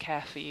important to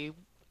care for you.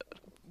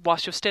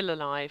 Whilst you're still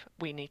alive,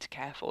 we need to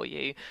care for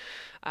you,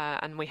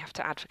 and we have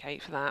to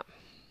advocate for that.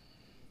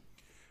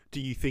 Do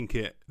you think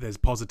there's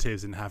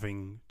positives in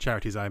having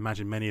charities? I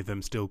imagine many of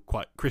them still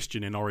quite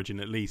Christian in origin,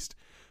 at least.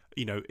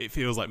 You know, it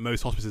feels like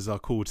most hospices are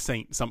called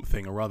Saint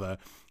something or other,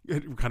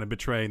 kind of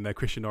betraying their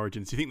Christian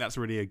origins. Do you think that's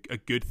really a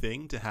good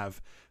thing to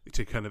have,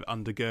 to kind of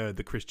undergird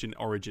the Christian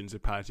origins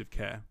of palliative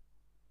care?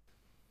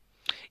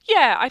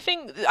 Yeah, I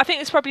think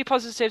there's probably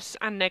positives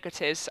and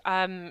negatives.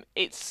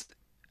 It's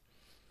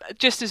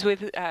just as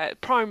with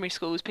primary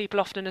schools,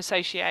 people often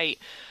associate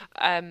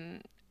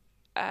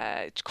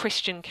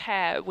Christian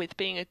care with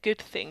being a good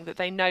thing, that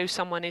they know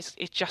someone is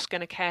just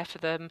going to care for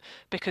them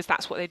because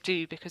that's what they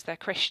do, because they're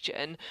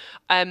Christian.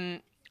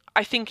 I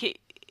think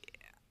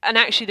and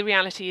actually the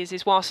reality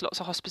is whilst lots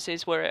of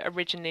hospices were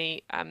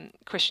originally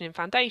Christian in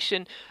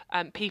foundation,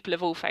 people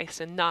of all faiths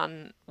and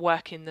none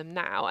work in them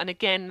now. And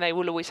again, they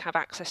will always have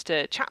access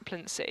to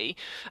chaplaincy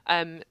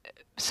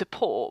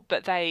support,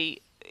 but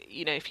they,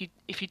 you know,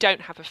 if you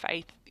don't have a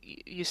faith,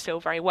 you're still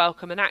very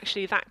welcome. And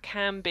actually that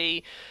can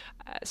be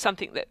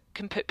something that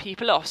can put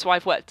people off. So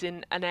I've worked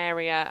in an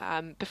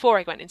area before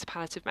I went into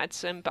palliative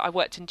medicine, but I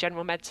worked in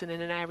general medicine in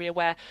an area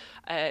where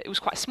it was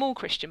quite a small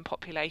Christian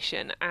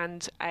population,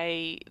 and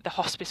the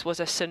hospice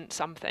was a St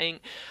something,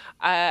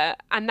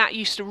 and that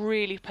used to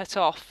really put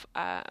off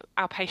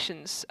our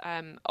patients.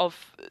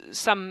 Of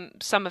some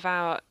of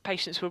our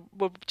patients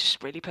were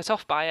just really put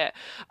off by it.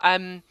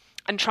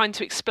 And trying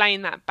to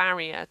explain that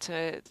barrier,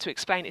 to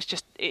explain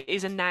it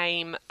is a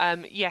name.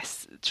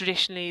 Yes,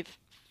 traditionally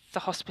the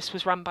hospice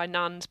was run by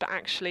nuns, but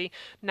actually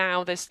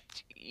now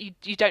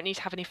you don't need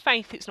to have any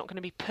faith. It's not going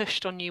to be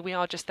pushed on you. We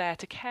are just there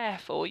to care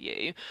for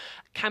you.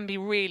 Can be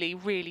really,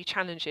 really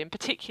challenging,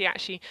 particularly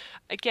actually,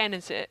 again,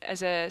 as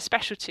a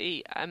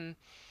specialty.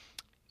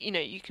 You know,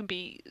 you can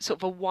be sort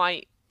of a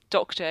white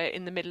doctor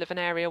in the middle of an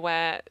area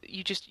where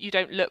you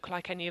don't look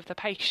like any of the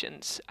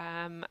patients,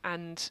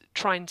 and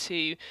trying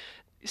to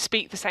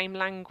speak the same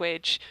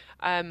language,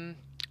 and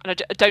I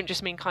don't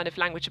just mean kind of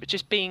language, but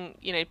just being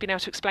able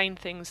to explain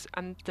things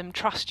and them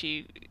trust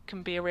you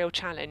can be a real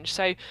challenge.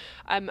 So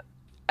I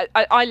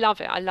love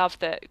it. I love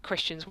that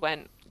Christians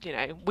went,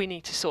 we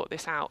need to sort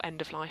this out, end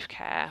of life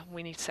care,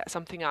 we need to set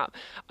something up.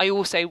 I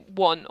also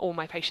want all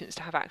my patients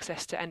to have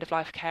access to end of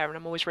life care, and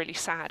I'm always really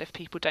sad if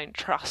people don't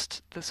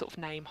trust the sort of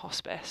name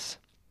hospice.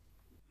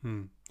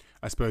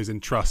 I suppose,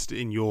 and trust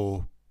in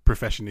your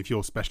profession, if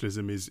your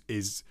specialism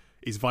is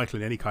vital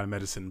in any kind of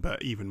medicine,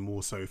 but even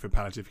more so for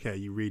palliative care,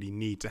 you really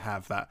need to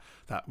have that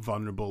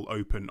vulnerable,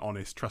 open,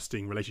 honest,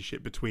 trusting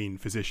relationship between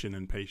physician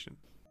and patient.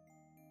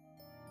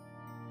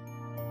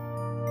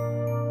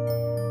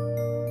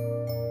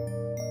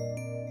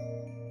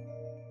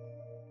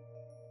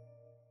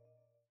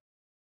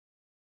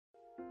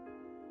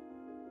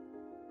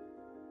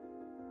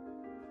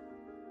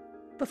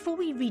 Before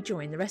we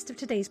rejoin the rest of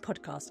today's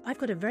podcast, I've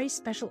got a very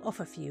special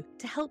offer for you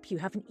to help you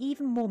have an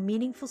even more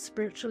meaningful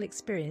spiritual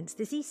experience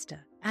this Easter.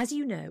 As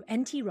you know,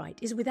 N.T. Wright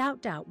is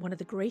without doubt one of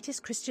the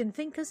greatest Christian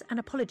thinkers and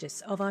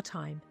apologists of our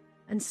time.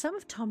 And some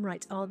of Tom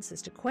Wright's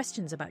answers to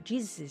questions about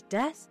Jesus'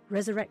 death,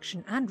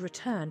 resurrection and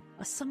return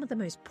are some of the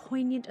most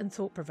poignant and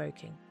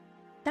thought-provoking.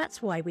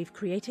 That's why we've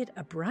created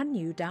a brand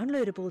new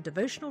downloadable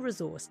devotional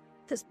resource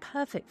that's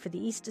perfect for the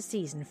Easter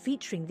season,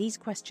 featuring these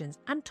questions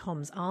and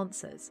Tom's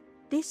answers.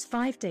 This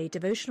 5-day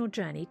devotional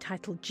journey,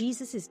 titled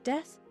Jesus'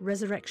 Death,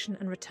 Resurrection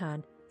and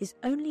Return, is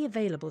only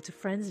available to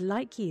friends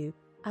like you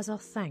as our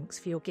thanks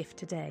for your gift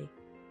today.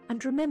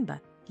 And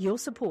remember, your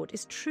support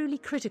is truly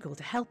critical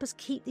to help us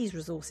keep these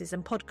resources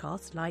and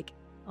podcasts like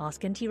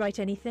Ask NT Wright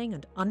Anything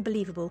and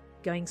Unbelievable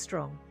going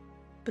strong,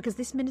 because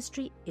this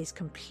ministry is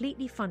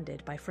completely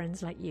funded by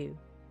friends like you.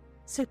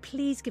 So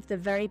please give the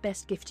very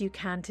best gift you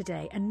can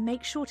today, and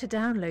make sure to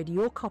download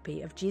your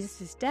copy of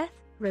Jesus'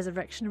 Death,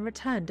 Resurrection and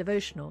Return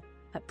devotional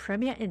at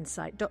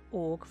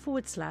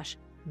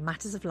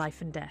premierinsight.org/matters of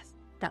life and death.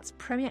 That's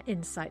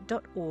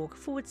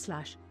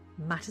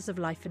premierinsight.org/matters of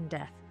life and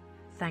death.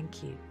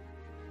 Thank you.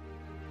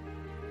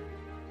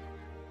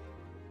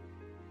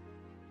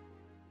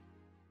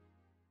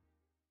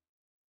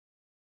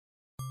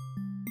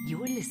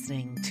 You're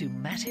listening to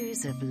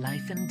Matters of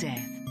Life and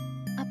Death,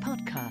 a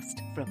podcast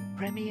from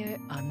Premier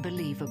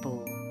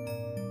Unbelievable.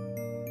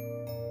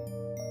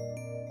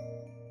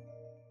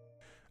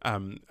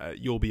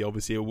 You'll be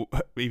obviously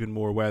even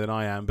more aware than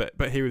I am,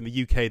 but here in the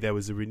UK there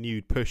was a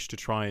renewed push to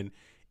try and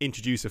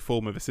introduce a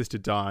form of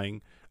assisted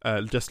dying.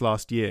 Just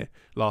last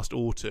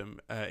autumn,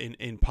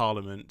 in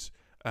Parliament,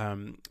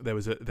 there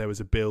was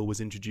a bill was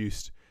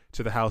introduced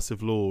to the House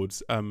of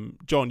Lords.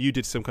 John, you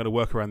did some kind of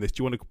work around this.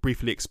 Do you want to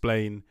briefly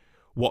explain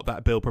what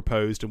that bill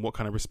proposed and what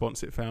kind of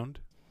response it found?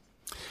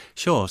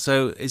 Sure.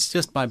 So it's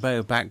just by way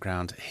of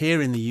background.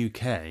 Here in the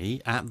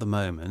UK, at the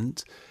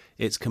moment,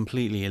 it's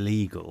completely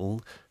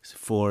illegal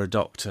for a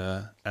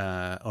doctor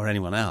or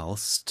anyone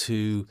else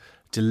to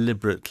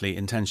deliberately,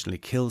 intentionally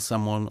kill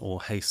someone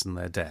or hasten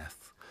their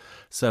death.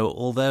 So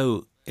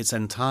although it's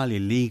entirely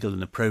legal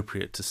and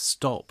appropriate to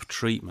stop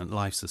treatment,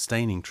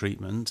 life-sustaining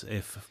treatment,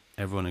 if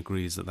everyone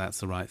agrees that that's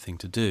the right thing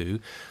to do,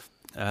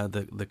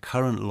 the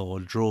current law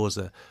draws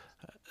a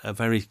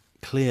very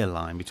clear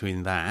line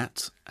between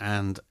that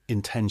and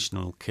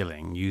intentional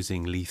killing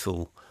using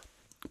lethal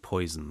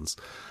poisons.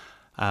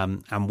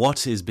 And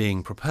what is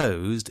being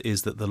proposed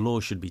is that the law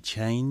should be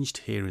changed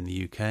here in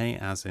the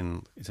UK, as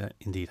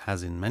indeed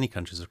has in many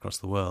countries across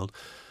the world,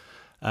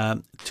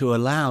 to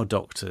allow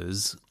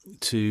doctors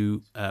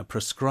to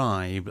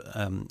prescribe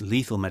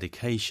lethal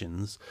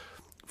medications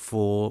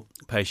for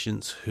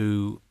patients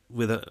who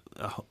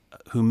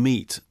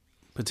meet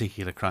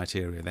particular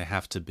criteria. They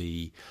have to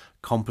be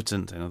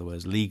competent, in other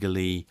words,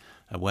 legally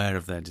aware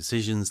of their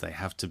decisions. They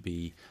have to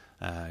be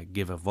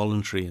give a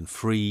voluntary and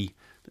free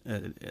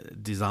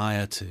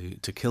desire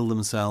to kill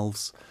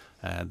themselves,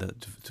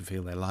 to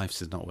feel their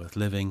lives is not worth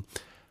living.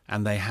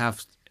 And they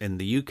have, in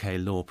the UK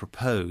law,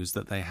 proposed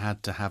that they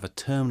had to have a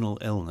terminal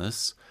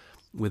illness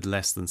with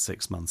less than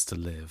 6 months to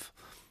live.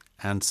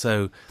 And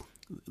so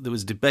there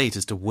was debate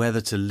as to whether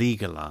to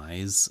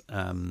legalise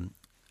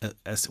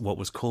what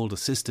was called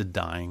assisted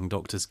dying,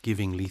 doctors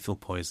giving lethal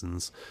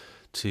poisons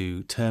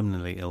to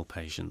terminally ill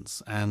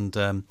patients. And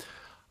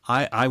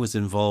I was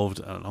involved,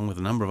 along with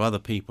a number of other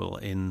people,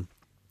 in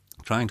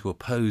trying to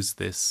oppose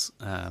this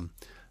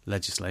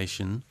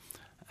legislation,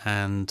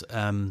 and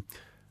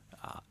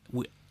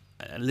we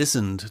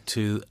listened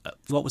to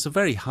what was a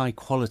very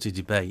high-quality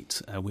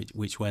debate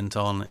which went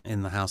on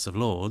in the House of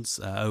Lords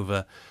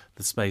over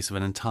the space of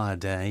an entire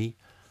day.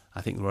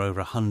 I think there were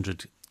over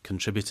 100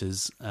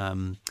 contributors,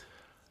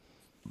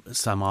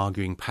 some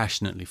arguing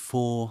passionately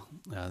for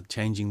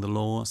changing the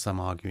law, some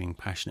arguing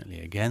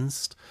passionately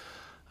against.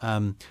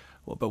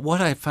 But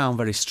what I found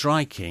very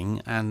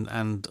striking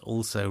and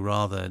also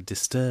rather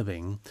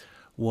disturbing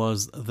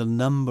was the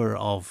number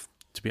of,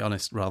 to be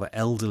honest, rather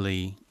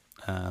elderly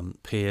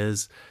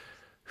peers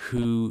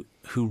who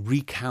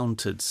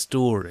recounted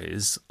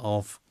stories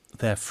of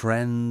their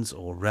friends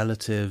or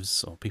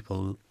relatives or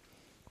people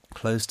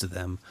close to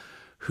them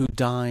who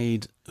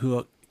died,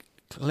 who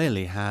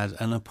clearly had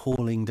an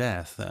appalling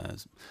death.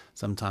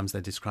 Sometimes they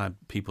described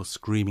people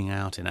screaming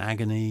out in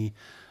agony.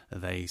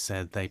 They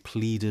said they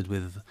pleaded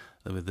with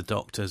the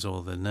doctors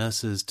or the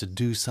nurses to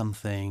do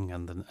something,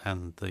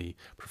 and the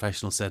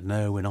professional said,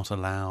 "No, we're not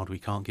allowed. We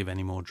can't give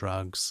any more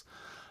drugs."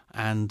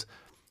 And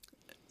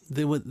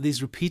there were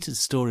these repeated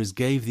stories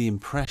gave the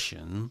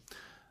impression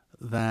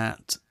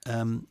that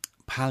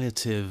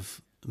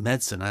palliative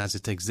medicine, as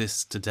it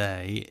exists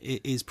today,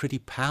 is pretty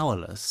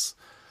powerless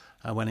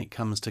when it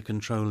comes to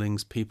controlling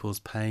people's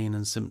pain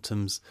and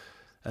symptoms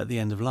at the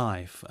end of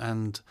life.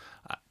 And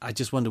I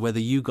just wonder whether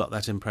you got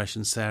that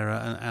impression,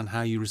 Sarah, and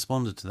how you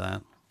responded to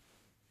that.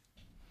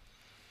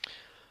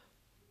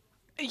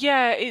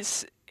 Yeah,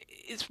 it's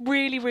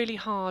really, really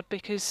hard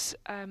because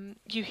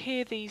you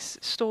hear these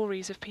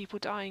stories of people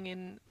dying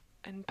in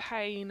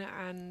pain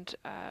and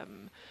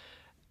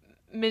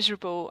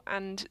miserable,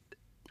 and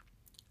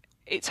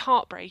it's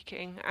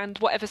heartbreaking. And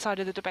whatever side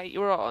of the debate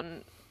you're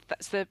on,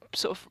 that's the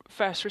sort of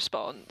first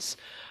response.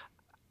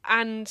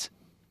 And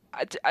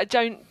I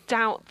don't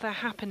doubt they're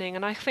happening.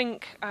 And I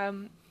think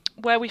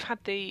where we've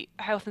had the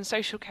Health and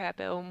Social Care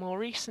Bill more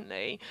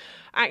recently,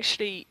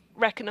 actually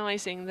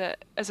recognising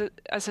that, as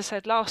I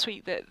said last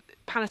week, that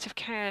palliative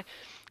care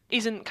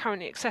isn't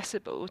currently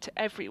accessible to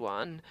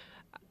everyone,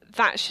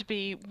 that should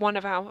be one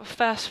of our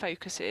first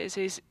focuses,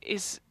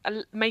 is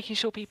making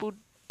sure people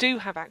do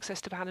have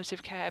access to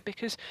palliative care,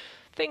 because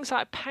things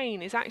like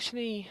pain is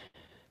actually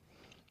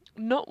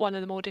not one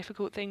of the more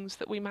difficult things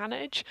that we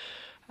manage.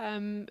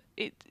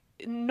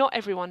 Not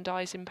everyone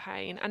dies in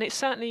pain, and it's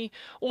certainly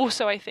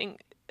also, I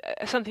think,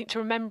 something to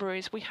remember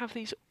is we have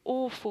these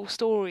awful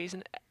stories,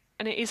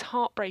 and it is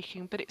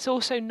heartbreaking, but it's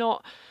also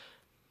not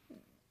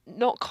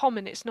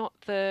common. It's not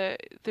the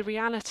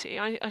reality.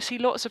 I see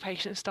lots of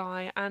patients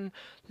die, and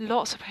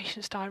lots of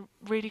patients die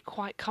really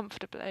quite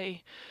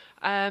comfortably,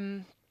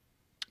 and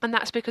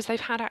that's because they've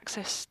had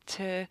access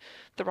to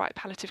the right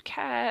palliative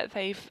care.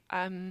 They've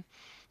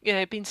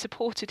been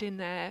supported in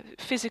their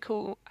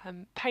physical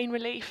pain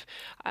relief,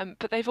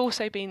 but they've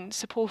also been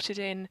supported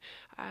in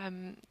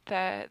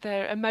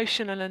their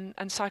emotional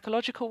and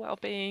psychological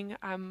well-being,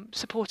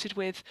 supported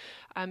with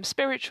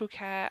spiritual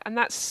care, and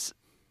that's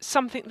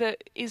something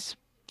that is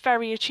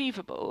very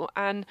achievable.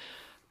 And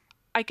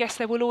I guess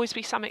there will always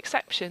be some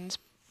exceptions,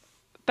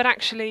 but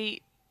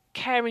actually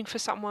caring for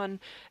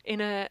someone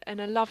in a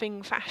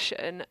loving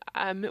fashion,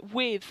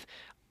 with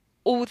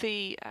all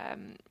the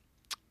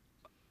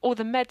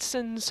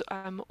medicines,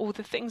 all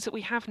the things that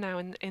we have now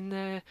in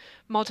the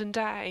modern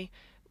day,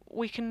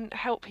 we can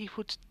help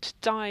people to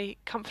die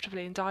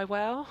comfortably and die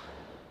well.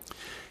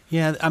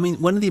 Yeah, I mean,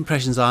 one of the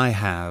impressions I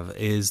have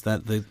is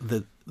that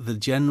the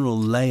general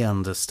lay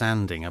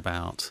understanding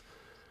about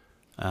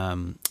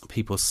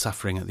people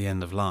suffering at the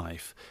end of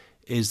life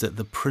is that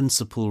the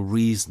principal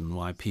reason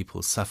why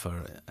people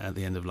suffer at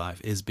the end of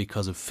life is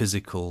because of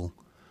physical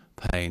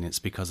pain. It's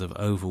because of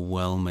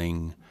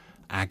overwhelming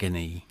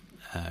agony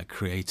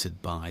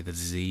created by the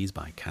disease,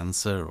 by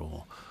cancer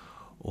or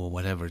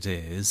whatever it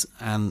is.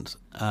 And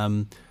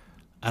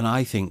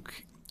I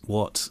think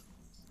what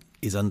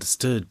is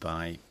understood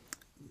by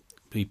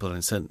people,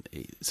 and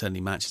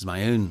certainly matches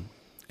my own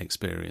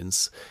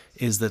experience,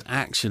 is that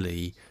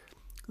actually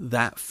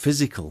that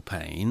physical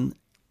pain,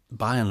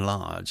 by and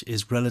large,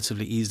 is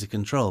relatively easy to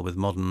control with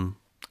modern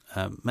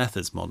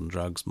methods, modern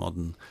drugs,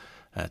 modern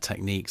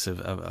techniques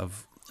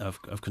of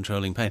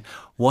controlling pain.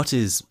 What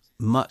is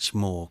much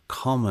more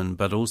common,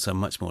 but also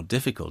much more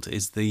difficult,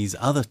 is these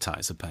other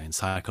types of pain: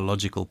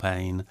 psychological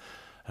pain,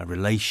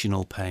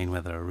 relational pain,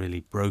 where there are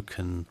really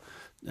broken,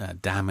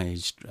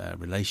 damaged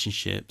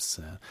relationships,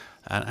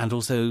 and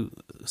also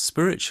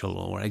spiritual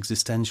or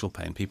existential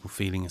pain, people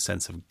feeling a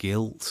sense of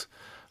guilt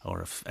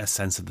or a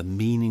sense of the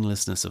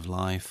meaninglessness of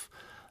life.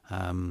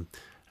 And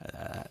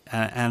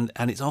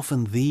it's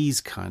often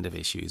these kind of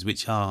issues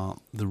which are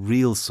the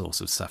real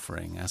source of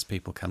suffering as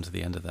people come to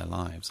the end of their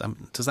lives.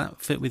 Does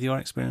that fit with your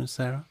experience,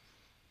 Sarah?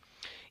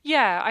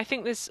 Yeah, I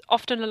think there's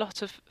often a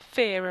lot of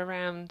fear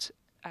around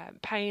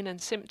pain and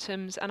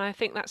symptoms, and I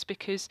think that's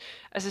because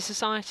as a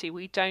society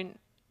we don't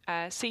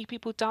see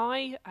people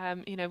die.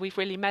 We've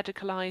really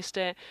medicalised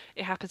it.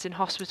 It happens in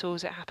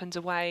hospitals, it happens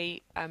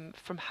away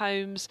from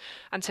homes,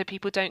 and so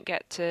people don't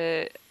get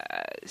to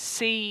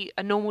see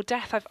a normal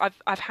death.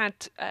 I've had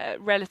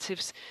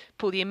relatives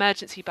pull the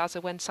emergency buzzer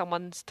when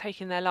someone's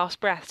taking their last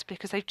breaths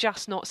because they've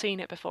just not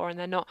seen it before and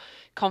they're not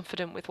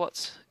confident with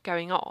what's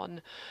going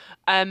on.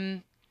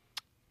 And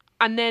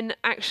then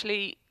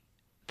actually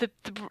the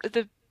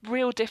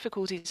real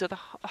difficulties or the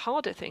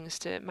harder things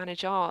to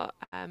manage are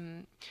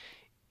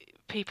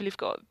people who've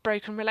got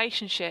broken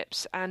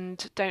relationships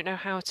and don't know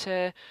how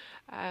to,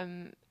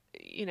 aren't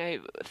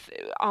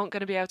going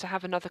to be able to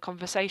have another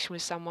conversation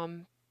with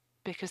someone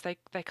because they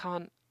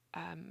can't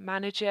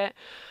manage it,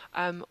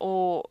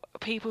 or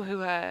people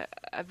who are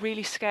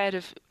really scared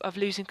of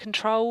losing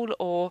control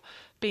or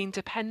being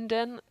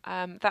dependent.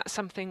 That's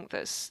something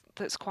that's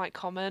quite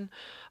common.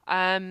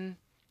 As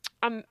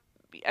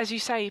you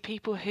say,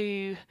 people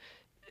who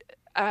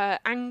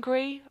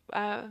angry,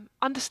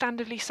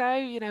 understandandly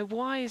so.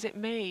 Why is it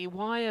me?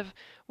 Why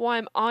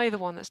am I the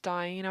one that's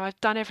dying? I've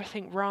done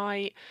everything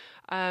right.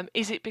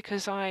 Is it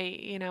because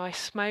I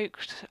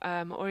smoked,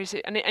 or is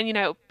it?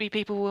 And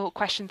people will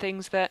question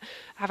things that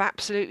have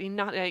absolutely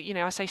not.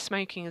 I say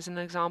smoking as an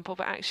example,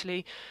 but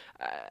actually,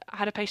 I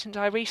had a patient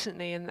die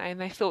recently,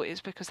 and they thought it was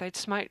because they'd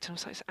smoked, and I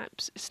was like,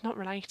 it's not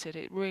related.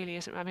 It really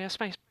isn't. I mean,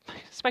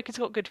 smoking's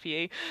not good for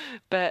you,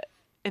 but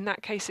in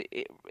that case,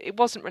 it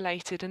wasn't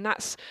related, and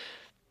that's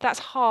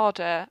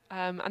harder,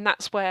 and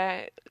that's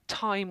where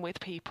time with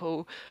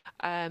people,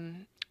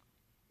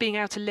 being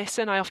able to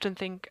listen. I often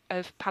think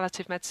of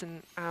palliative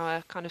medicine,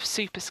 our kind of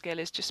super skill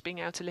is just being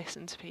able to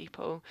listen to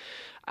people,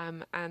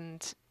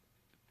 and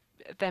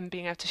them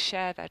being able to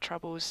share their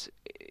troubles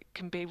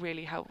can be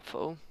really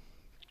helpful.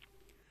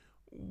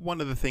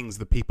 One of the things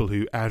the people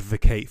who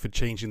advocate for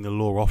changing the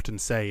law often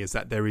say is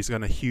that there is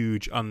a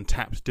huge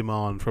untapped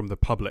demand from the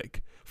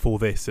public for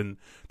this, and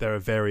there are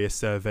various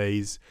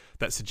surveys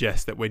that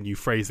suggest that when you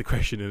phrase the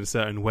question in a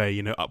certain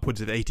way, upwards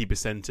of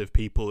 80% of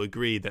people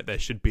agree that there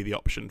should be the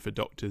option for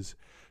doctors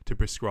to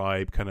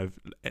prescribe kind of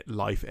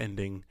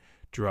life-ending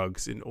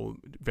drugs in all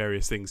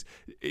various things.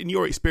 In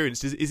your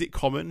experience, is it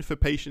common for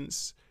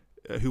patients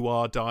who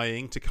are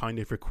dying to kind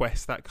of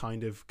request that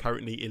kind of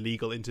currently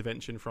illegal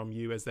intervention from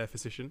you as their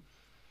physician?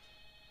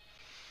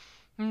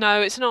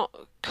 No, it's not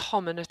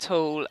common at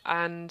all,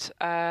 and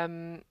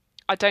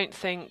I don't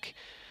think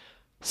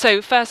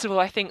so. First of all,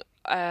 I think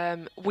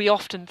we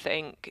often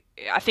think.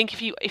 I think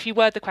if you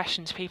word the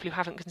question to people who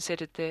haven't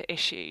considered the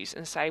issues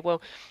and say,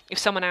 well, if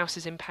someone else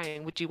is in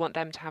pain, would you want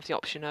them to have the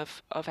option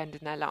of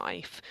ending their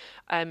life?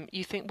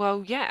 You think,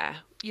 well, yeah.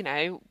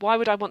 Why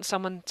would I want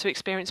someone to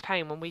experience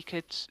pain when we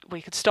could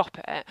stop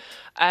it?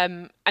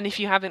 And if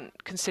you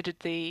haven't considered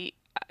the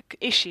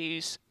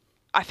issues,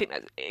 I think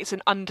that it's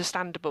an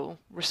understandable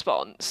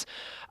response.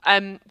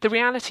 The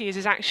reality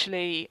is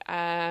actually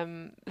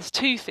there's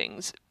two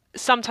things.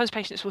 Sometimes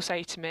patients will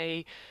say to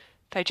me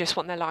they just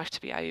want their life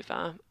to be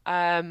over.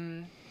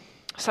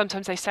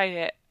 Sometimes they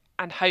say it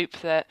and hope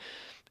that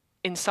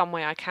in some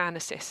way I can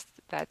assist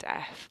their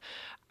death.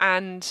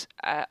 And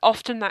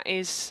often that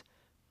is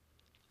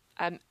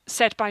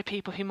said by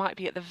people who might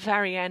be at the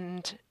very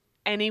end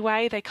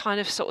anyway. They kind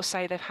of sort of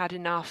say they've had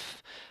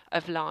enough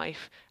of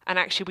life, and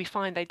actually we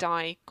find they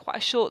die quite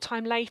a short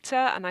time later.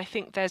 And I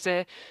think there's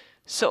a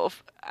sort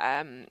of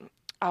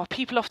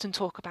people often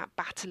talk about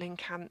battling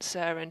cancer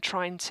and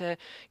trying to,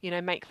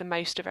 make the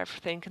most of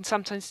everything. And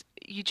sometimes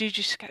you do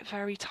just get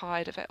very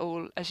tired of it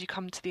all as you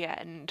come to the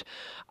end.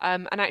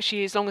 And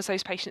actually, as long as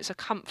those patients are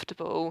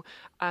comfortable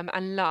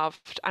and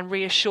loved and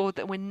reassured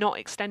that we're not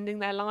extending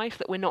their life,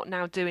 that we're not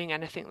now doing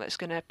anything that's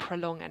going to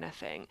prolong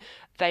anything,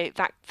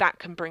 that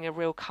can bring a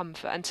real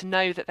comfort, and to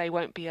know that they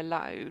won't be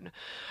alone.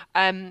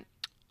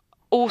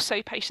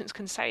 Also, patients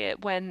can say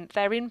it when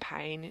they're in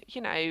pain.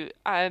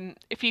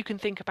 If you can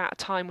think about a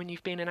time when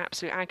you've been in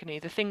absolute agony,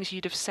 the things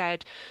you'd have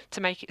said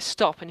to make it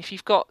stop, and if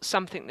you've got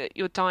something that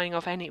you're dying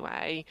of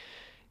anyway,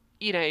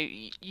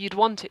 you'd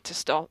want it to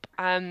stop.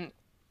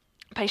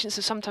 Patients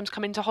have sometimes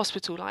come into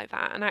hospital like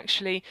that, and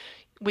actually,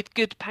 with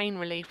good pain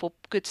relief or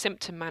good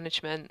symptom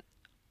management,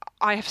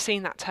 I have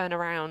seen that turn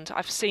around.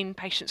 I've seen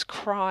patients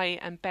cry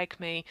and beg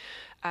me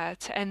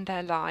to end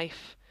their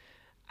life,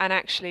 and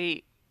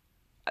actually,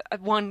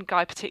 one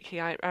guy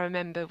particularly I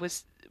remember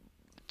was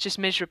just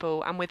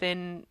miserable, and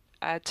within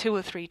 2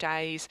 or 3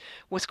 days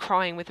was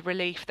crying with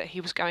relief that he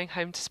was going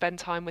home to spend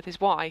time with his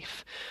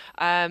wife,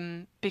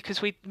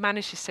 because we'd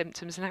managed his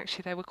symptoms, and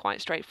actually they were quite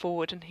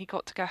straightforward, and he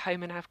got to go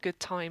home and have good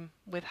time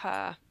with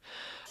her.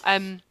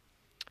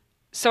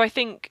 So I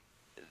think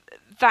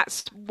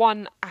that's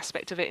one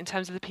aspect of it in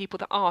terms of the people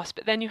that ask,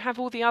 but then you have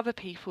all the other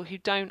people who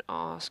don't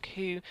ask,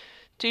 who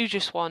do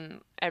just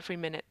want every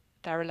minute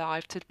they're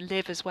alive to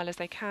live as well as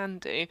they can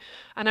do,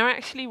 and are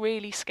actually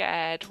really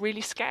scared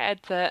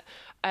that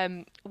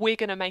we're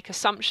going to make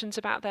assumptions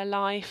about their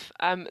life,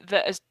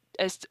 that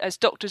as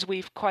doctors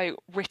we've quite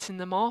written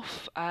them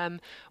off.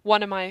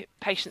 One of my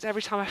patients,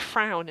 every time I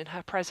frown in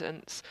her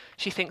presence,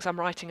 she thinks I'm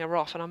writing her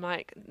off, and I'm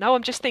like, no,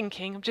 I'm just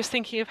thinking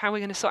of how we're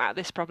going to sort out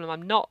this problem.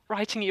 I'm not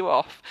writing you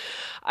off.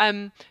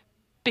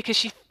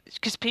 Because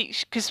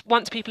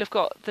once people have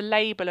got the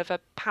label of a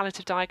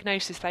palliative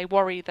diagnosis, they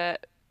worry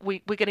that we're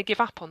going to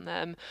give up on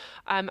them,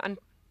 and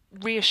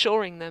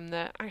reassuring them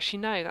that actually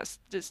no,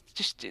 this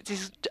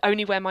is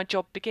only where my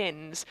job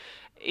begins,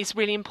 is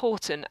really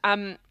important.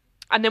 And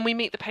then we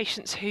meet the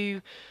patients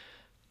who,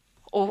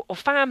 or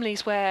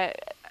families where,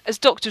 as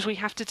doctors, we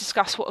have to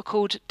discuss what are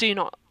called do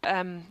not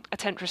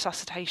attempt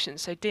resuscitation,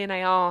 so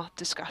DNAR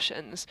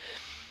discussions.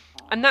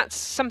 And that's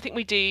something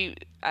we do,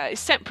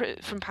 is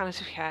separate from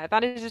palliative care.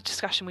 That is a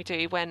discussion we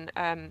do when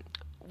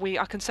we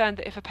are concerned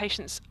that if a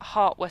patient's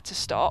heart were to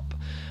stop,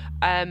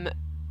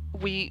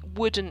 we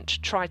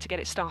wouldn't try to get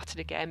it started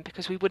again,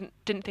 because we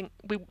don't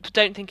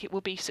think it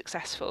will be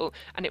successful,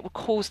 and it will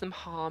cause them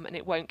harm, and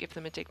it won't give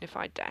them a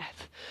dignified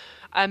death.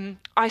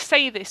 I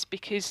say this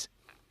because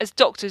as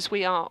doctors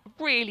we are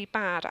really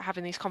bad at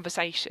having these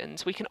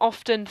conversations. We can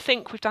often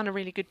think we've done a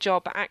really good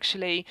job, but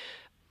actually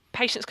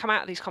patients come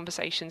out of these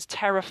conversations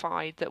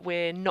terrified that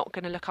we're not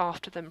going to look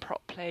after them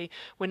properly,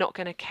 we're not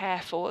going to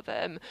care for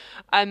them,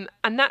 and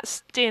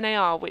that's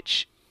DNAR,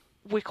 which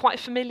we're quite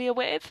familiar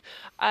with,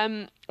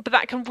 but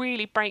that can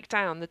really break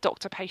down the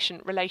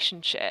doctor-patient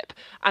relationship.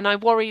 And I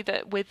worry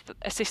that with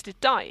assisted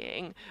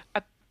dying,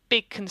 a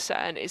big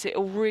concern is it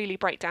will really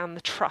break down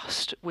the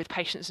trust with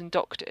patients and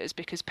doctors,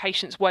 because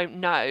patients won't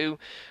know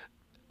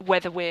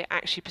whether we're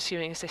actually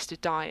pursuing assisted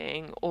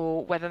dying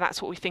or whether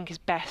that's what we think is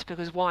best,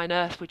 because why on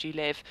earth would you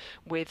live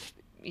with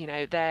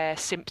their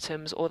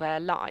symptoms or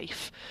their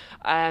life,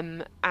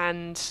 and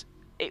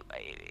it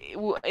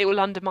will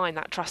undermine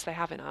that trust they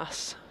have in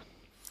us.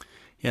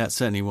 Yeah, it's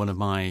certainly one of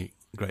my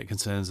great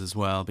concerns as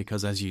well,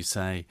 because as you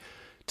say,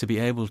 to be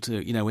able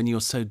to, when you're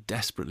so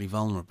desperately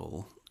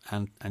vulnerable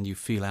and you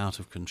feel out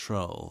of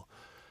control,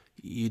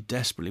 you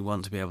desperately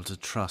want to be able to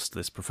trust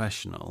this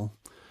professional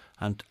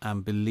and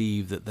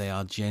believe that they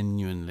are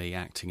genuinely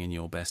acting in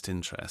your best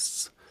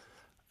interests.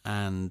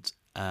 And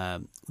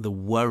the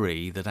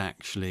worry that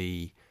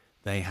actually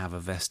they have a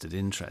vested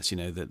interest,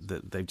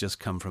 that they've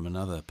just come from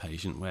another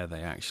patient where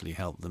they actually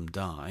helped them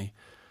die,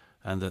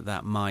 and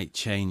that might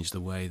change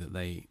the way that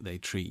they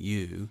treat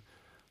you,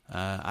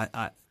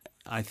 I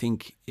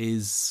think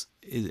is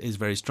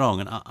very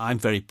strong. And I'm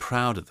very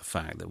proud of the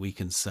fact that we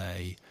can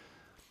say,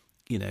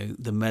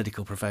 the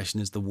medical profession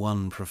is the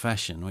one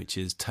profession which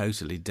is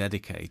totally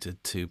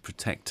dedicated to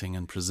protecting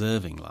and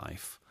preserving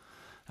life,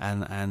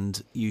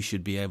 and you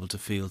should be able to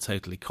feel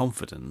totally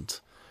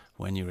confident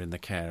when you're in the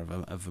care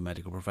of a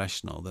medical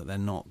professional that they're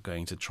not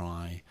going to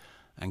try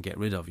and get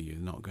rid of you,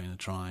 not going to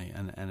try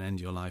and end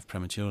your life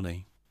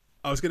prematurely.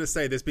 I was going to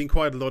say there's been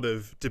quite a lot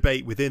of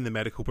debate within the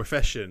medical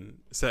profession,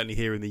 certainly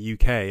here in the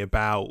UK,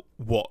 about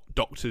what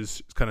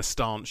doctors' kind of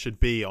stance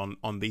should be on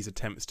these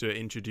attempts to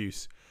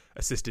introduce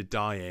assisted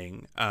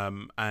dying.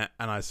 And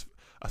as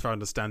I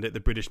understand it,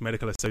 the British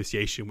Medical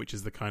Association, which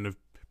is the kind of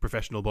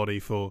professional body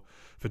for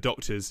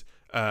doctors,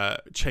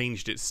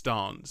 changed its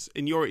stance.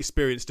 In your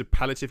experience, do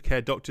palliative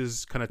care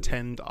doctors kind of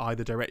tend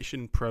either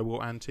direction, pro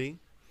or anti?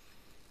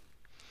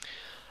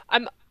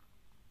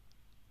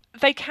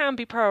 They can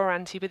be pro or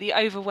anti, but the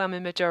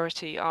overwhelming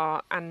majority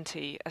are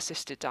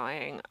anti-assisted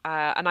dying.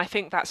 And I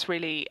think that's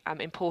really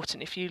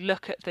important. If you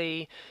look at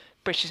the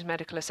British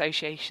Medical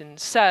Association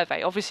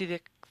survey,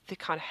 obviously the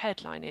kind of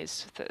headline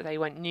is that they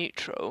went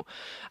neutral.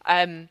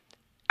 And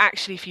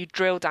actually, if you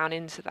drill down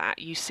into that,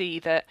 you see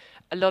that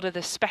a lot of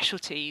the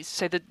specialties,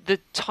 so the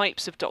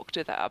types of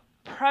doctor that are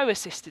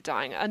pro-assisted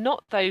dying are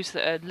not those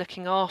that are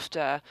looking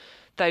after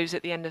those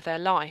at the end of their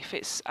life.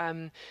 It's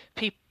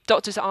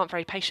doctors that aren't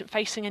very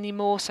patient-facing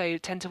anymore, so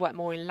tend to work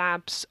more in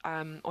labs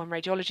or in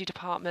radiology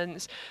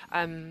departments,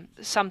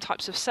 some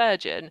types of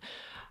surgeon.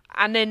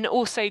 And then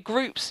also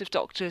groups of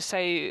doctors,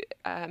 so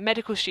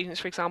medical students,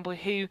 for example,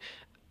 who,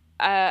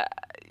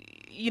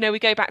 we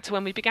go back to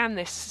when we began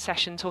this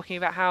session talking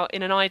about how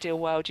in an ideal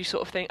world you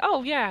sort of think,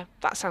 oh yeah,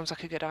 that sounds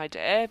like a good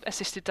idea,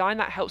 assisted dying,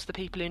 that helps the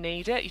people who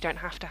need it, you don't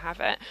have to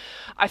have it.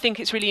 I think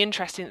it's really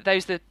interesting that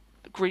those are the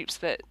groups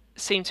that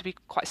seem to be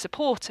quite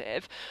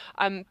supportive,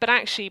 but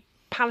actually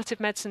palliative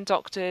medicine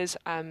doctors,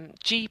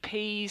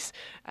 GPs,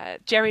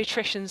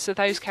 geriatricians, so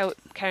those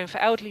caring for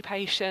elderly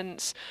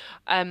patients,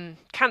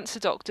 cancer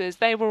doctors,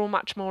 they were all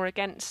much more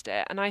against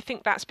it. And I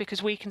think that's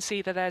because we can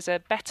see that there's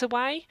a better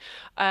way,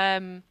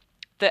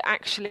 that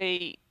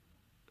actually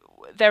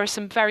there are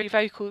some very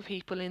vocal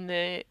people in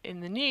the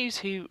news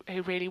who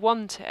really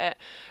want it.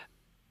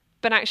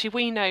 But actually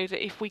we know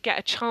that if we get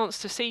a chance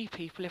to see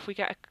people, if we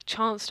get a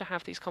chance to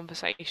have these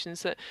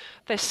conversations, that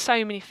there's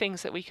so many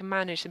things that we can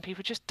manage and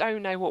people just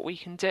don't know what we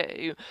can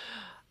do.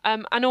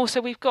 And also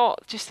we've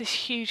got just this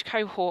huge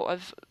cohort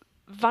of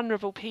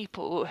vulnerable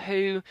people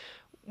who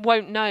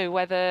won't know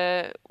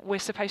whether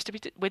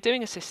we're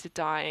doing assisted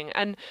dying.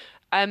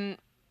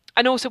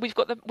 And also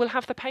we'll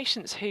have the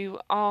patients who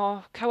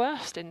are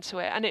coerced into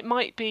it, and it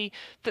might be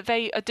that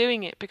they are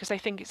doing it because they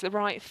think it's the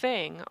right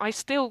thing.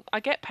 I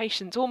get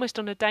patients almost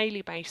on a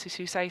daily basis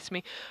who say to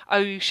me, oh,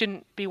 you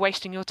shouldn't be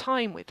wasting your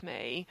time with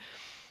me.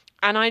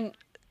 And I'm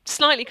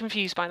slightly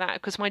confused by that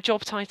because my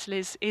job title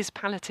is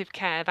palliative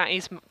care. I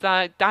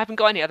haven't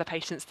got any other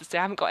patients to say,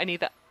 I haven't got any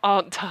that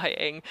aren't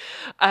dying.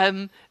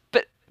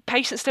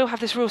 Patients still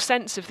have this real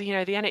sense of the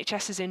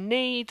NHS is in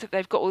need.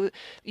 They've got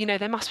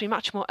there must be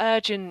much more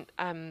urgent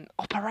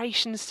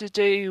operations to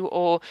do,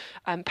 or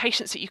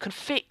patients that you can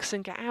fix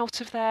and get out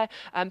of there,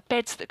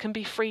 beds that can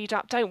be freed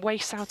up. Don't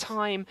waste our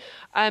time,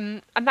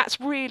 and that's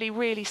really,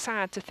 really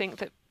sad to think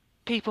that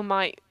people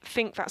might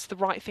think that's the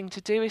right thing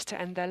to do, is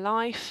to end their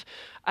life.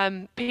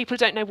 People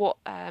don't know what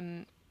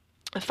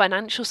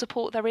financial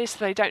support there is,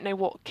 so they don't know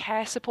what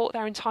care support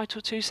they're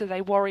entitled to, so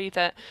they worry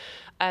that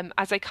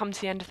as they come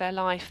to the end of their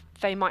life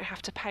they might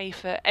have to pay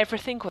for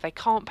everything, or they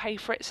can't pay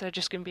for it, so they're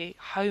just going to be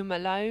home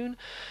alone.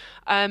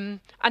 And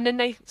then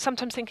they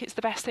sometimes think it's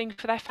the best thing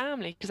for their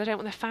family because they don't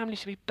want their family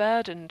to be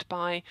burdened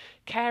by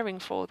caring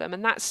for them.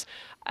 And that's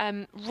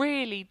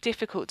really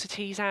difficult to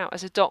tease out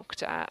as a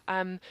doctor,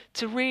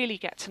 to really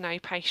get to know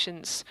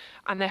patients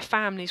and their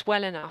families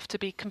well enough to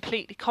be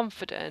completely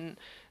confident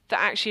that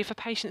actually if a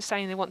patient's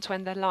saying they want to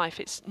end their life,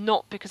 it's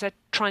not because they're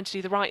trying to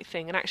do the right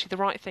thing, and actually the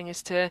right thing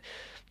is to,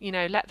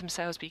 let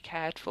themselves be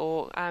cared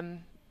for.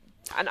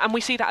 And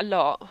we see that a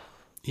lot.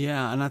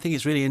 Yeah, and I think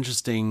it's really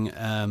interesting,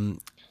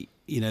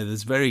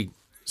 there's very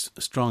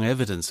strong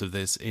evidence of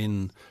this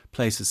in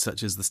places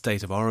such as the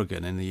state of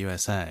Oregon in the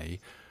USA,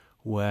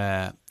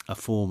 where a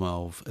form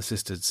of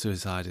assisted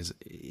suicide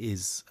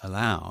is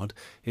allowed,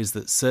 is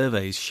that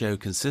surveys show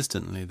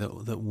consistently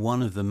that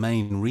one of the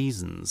main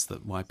reasons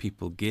that why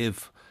people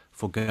give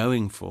for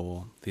going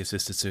for the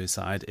assisted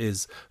suicide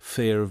is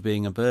fear of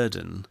being a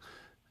burden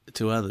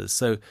to others.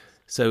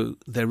 So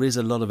there is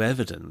a lot of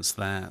evidence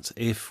that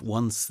if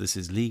once this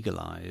is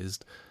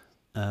legalised,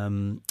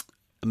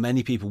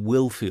 many people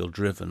will feel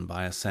driven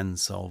by a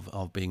sense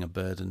of being a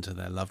burden to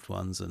their loved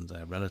ones and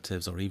their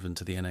relatives, or even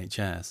to the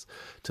NHS,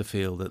 to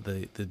feel that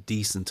the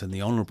decent and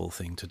the honourable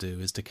thing to do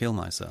is to kill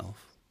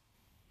myself.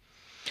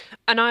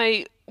 And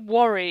I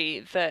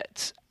worry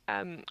that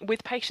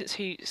with patients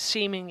who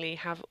seemingly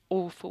have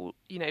awful,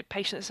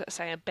 patients that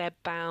say are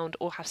bed-bound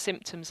or have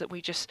symptoms that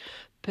we just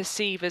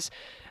perceive as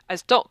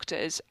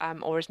doctors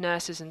or as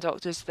nurses and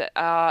doctors that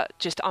are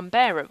just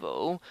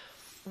unbearable,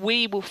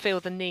 we will feel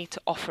the need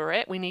to offer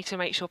it. We need to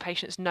make sure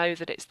patients know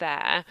that it's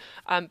there.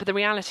 But the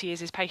reality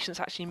is patients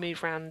actually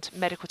move around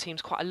medical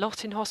teams quite a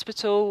lot in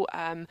hospital.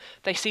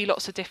 They see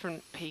lots of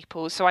different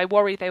people. So I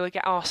worry they will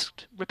get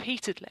asked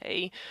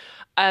repeatedly.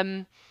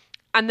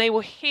 And they will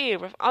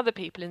hear of other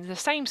people in the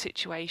same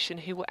situation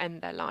who will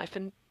end their life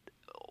and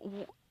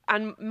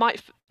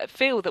might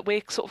feel that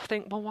we sort of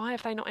think, well, why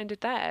have they not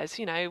ended theirs?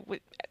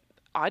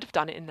 I'd have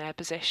done it in their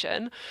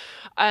position.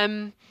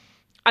 And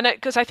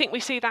because I think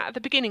we see that at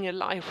the beginning of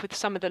life with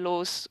some of the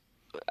laws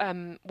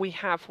we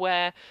have,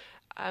 where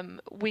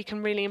we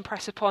can really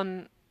impress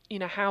upon,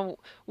 how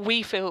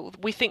we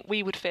think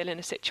we would feel in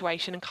a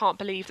situation, and can't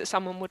believe that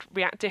someone would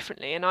react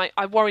differently. And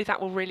I worry that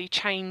will really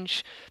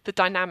change the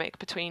dynamic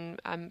between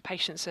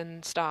patients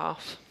and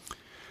staff.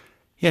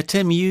 Yeah,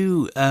 Tim,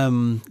 you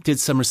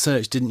did some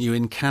research, didn't you,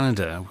 in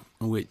Canada,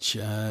 which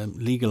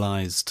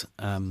legalised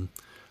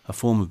a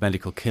form of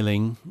medical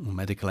killing, or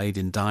medical aid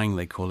in dying,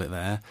 they call it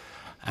there.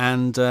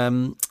 And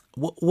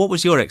what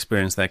was your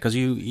experience there? Because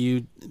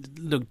you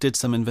did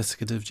some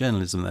investigative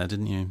journalism there,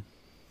 didn't you?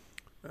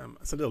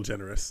 It's a little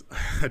generous.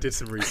 I did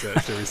some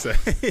research, shall we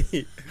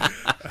say.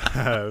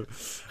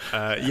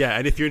 Yeah,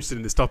 and if you're interested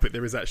in this topic,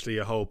 there is actually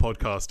a whole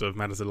podcast of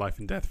Matters of Life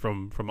and Death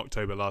from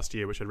October last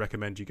year, which I'd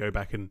recommend you go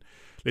back and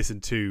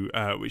listen to,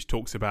 which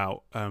talks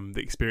about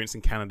the experience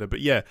in Canada. But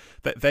yeah,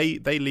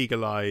 they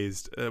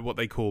legalised what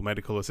they call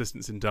medical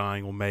assistance in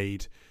dying, or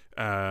MAID,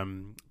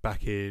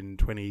 back in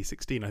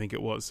 2016, I think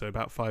it was, so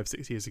about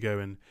 5-6 years ago.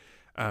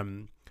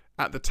 And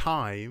at the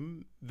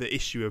time, the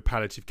issue of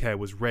palliative care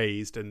was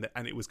raised, and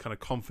it was kind of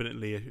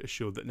confidently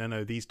assured that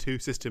no, these two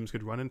systems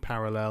could run in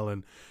parallel,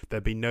 and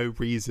there'd be no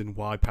reason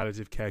why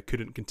palliative care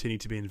couldn't continue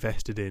to be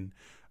invested in,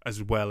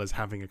 as well as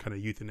having a kind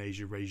of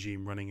euthanasia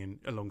regime running in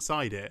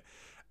alongside it.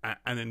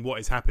 And then what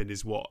has happened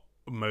is what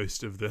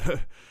most of the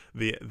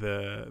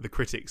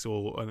critics,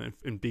 and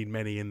indeed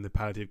many in the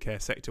palliative care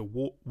sector,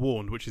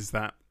 warned, which is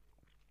that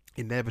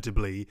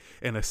inevitably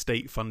in a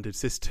state-funded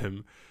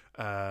system,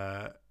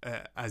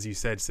 as you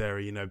said,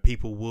 Sarah,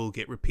 people will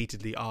get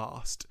repeatedly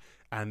asked,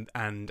 and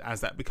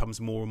as that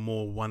becomes more and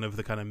more one of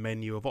the kind of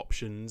menu of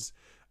options,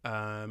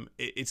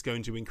 it's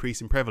going to increase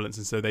in prevalence.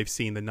 And so they've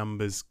seen the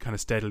numbers kind of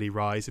steadily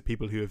rise of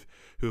people who have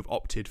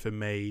opted for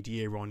MAID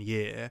year on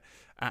year,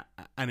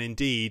 and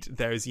indeed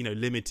there is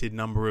limited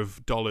number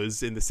of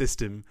dollars in the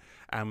system,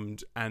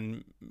 and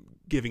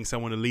giving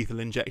someone a lethal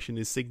injection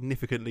is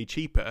significantly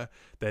cheaper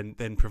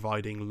than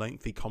providing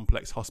lengthy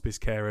complex hospice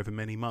care over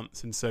many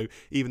months. And so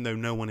even though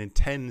no one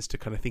intends to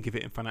kind of think of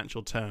it in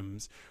financial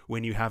terms,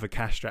 when you have a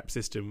cash-strapped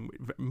system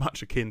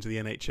much akin to the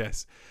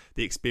NHS,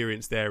 the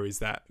experience there is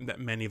that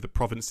many of the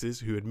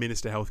provinces who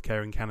administer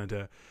healthcare in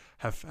Canada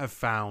have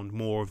found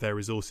more of their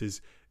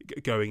resources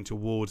going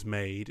towards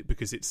MAID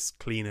because it's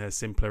cleaner,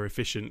 simpler,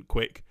 efficient,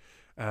 quick.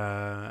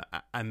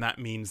 And that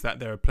means that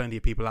there are plenty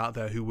of people out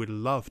there who would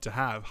love to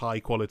have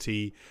high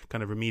quality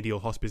kind of remedial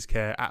hospice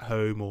care at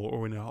home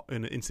or in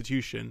an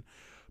institution,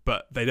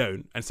 but they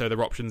don't. And so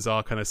their options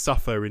are kind of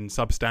suffer in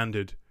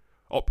substandard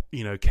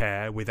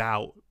care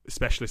without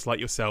specialists like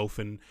yourself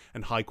and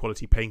high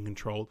quality pain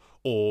control,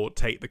 or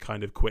take the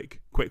kind of quick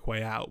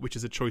way out, which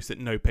is a choice that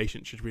no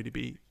patient should really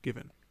be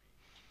given.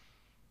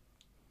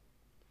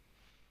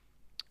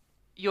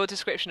 Your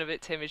description of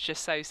it, Tim, is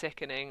just so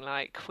sickening.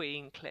 Like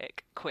queen,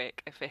 click,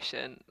 quick,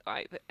 efficient.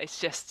 Like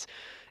it's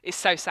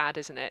so sad,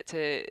 isn't it,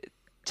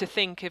 to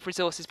think of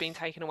resources being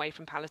taken away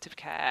from palliative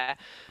care,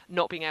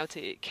 not being able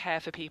to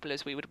care for people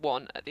as we would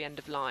want at the end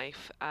of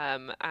life,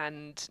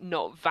 and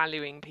not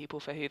valuing people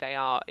for who they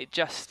are. It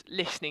just,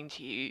 listening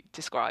to you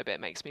describe it,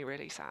 makes me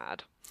really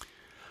sad.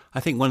 I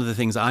think one of the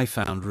things I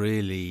found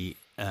really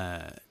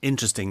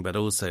interesting but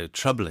also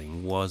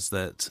troubling was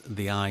that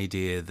the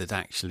idea that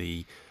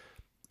actually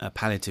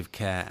palliative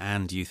care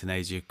and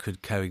euthanasia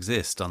could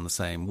coexist on the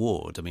same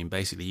ward. I mean,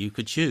 basically, you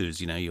could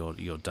choose.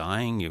 You're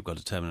dying, you've got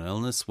a terminal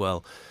illness.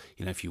 Well,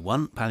 if you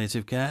want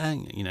palliative care,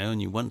 and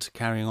you want to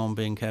carry on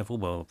being careful,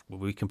 well,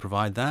 we can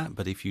provide that.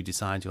 But if you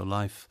decide your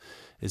life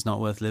is not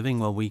worth living,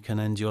 well, we can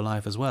end your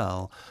life as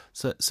well.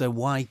 So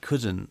why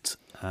couldn't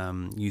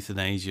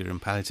euthanasia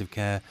and palliative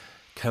care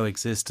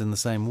coexist in the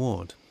same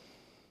ward?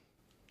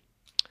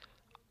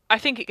 I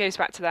think it goes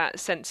back to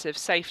that sense of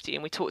safety,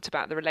 and we talked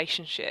about the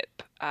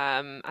relationship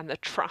and the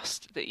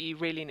trust that you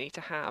really need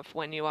to have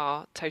when you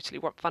are totally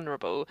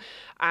vulnerable,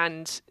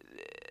 and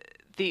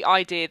the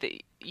idea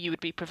that you would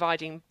be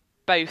providing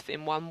both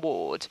in one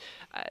ward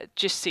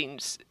just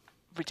seems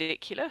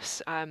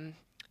ridiculous.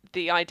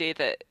 The idea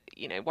that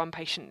one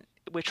patient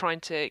we're trying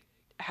to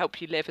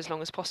help you live as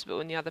long as possible,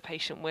 and the other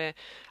patient we're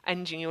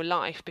ending your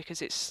life,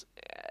 because it's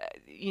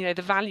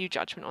the value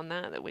judgment on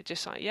that we're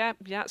just like, yeah,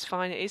 it's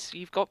fine, it is,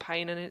 you've got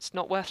pain and it's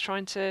not worth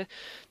trying to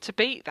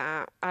beat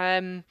that.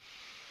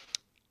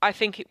 I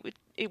think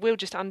it will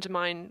just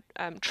undermine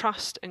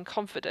trust and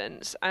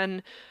confidence,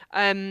 and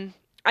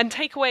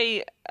take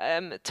away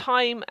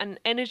time and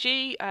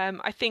energy.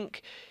 I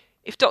think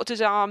if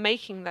doctors are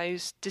making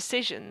those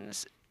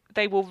decisions,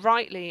 they will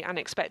rightly and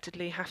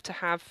expectedly have to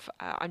have,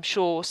 I'm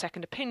sure,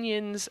 second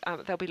opinions.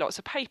 There'll be lots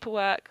of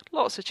paperwork,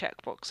 lots of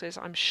checkboxes,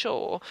 I'm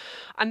sure.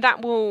 And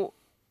that will,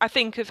 I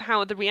think, of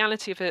how the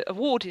reality of a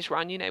ward is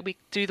run. We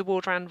do the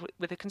ward round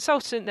with a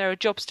consultant. There are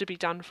jobs to be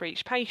done for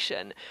each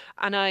patient.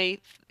 And I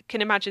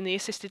can imagine the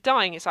assisted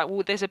dying, it's like,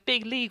 well, there's a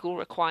big legal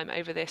requirement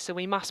over this, so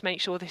we must make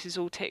sure this is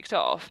all ticked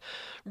off,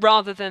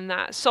 rather than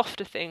that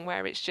softer thing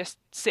where it's just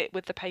sit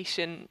with the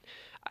patient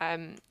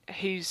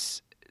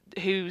who's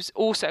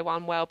also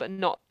unwell but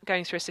not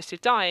going through assisted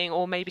dying,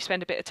 or maybe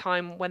spend a bit of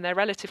time when their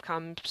relative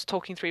comes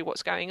talking through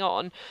what's going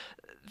on.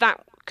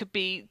 That could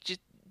be just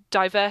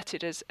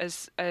diverted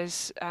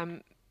as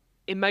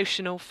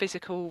emotional,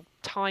 physical,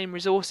 time,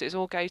 resources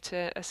all go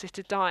to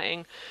assisted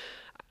dying.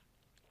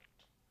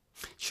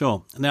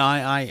 Sure. No,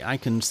 I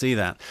can see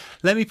that.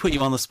 Let me put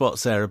you on the spot,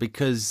 Sarah,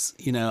 because,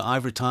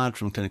 I've retired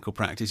from clinical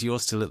practice. You're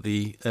still at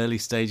the early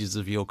stages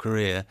of your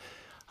career.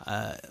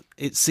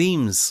 It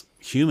seems,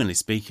 humanly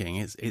speaking,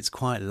 it's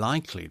quite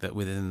likely that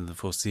within the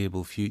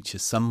foreseeable future,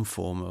 some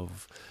form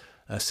of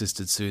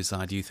assisted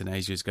suicide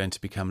euthanasia is going to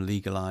become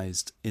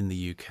legalised in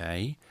the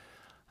UK.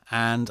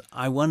 And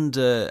I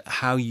wonder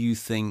how you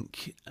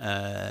think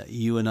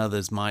you and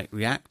others might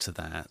react to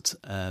that.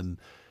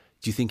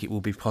 Do you think it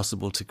will be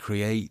possible to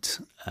create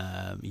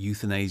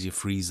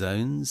euthanasia-free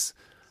zones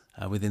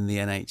within the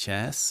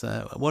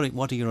NHS?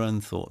 What are your own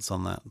thoughts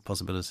on that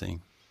possibility?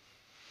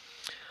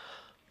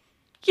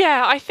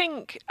 Yeah, I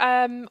think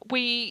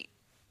we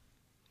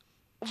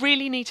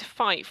really need to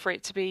fight for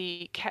it to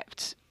be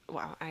kept,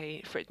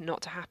 for it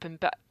not to happen,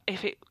 but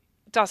if it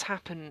does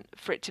happen,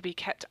 for it to be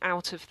kept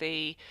out of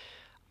the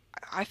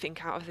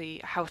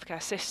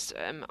healthcare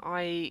system.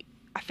 I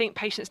think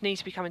patients need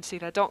to be coming to see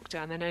their doctor,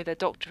 and they know their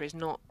doctor is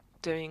not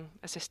doing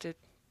assisted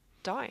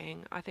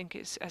dying. I think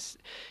it's, as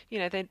you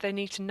know, they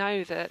need to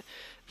know that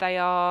they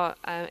are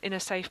in a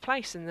safe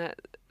place, and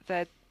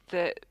that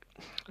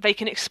they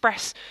can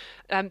express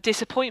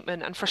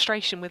disappointment and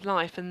frustration with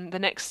life, and the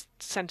next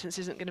sentence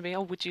isn't going to be,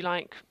 "Oh, would you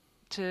like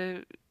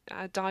to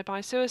die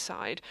by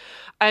suicide?"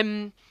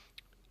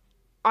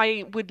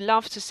 I would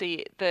love to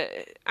see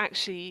that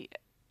actually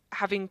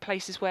having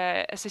places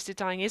where assisted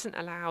dying isn't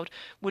allowed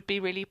would be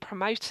really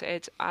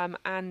promoted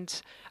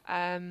and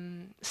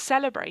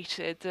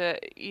celebrated.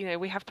 That, you know,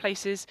 we have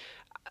places,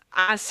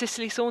 as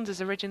Cicely Saunders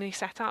originally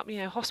set up, you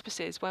know,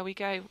 hospices where we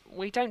go,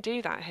 we don't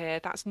do that here.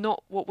 That's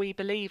not what we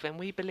believe in.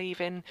 We believe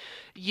in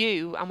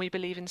you, and we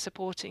believe in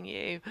supporting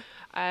you.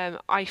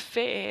 I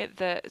fear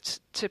that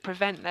to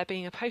prevent there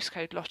being a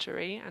postcode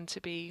lottery and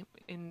to be,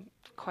 in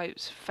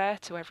quotes, fair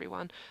to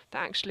everyone,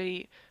 that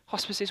actually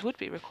hospices would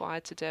be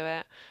required to do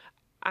it.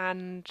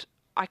 And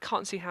I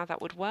can't see how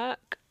that would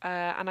work.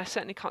 And I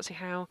certainly can't see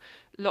how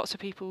lots of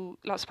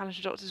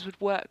palliative doctors would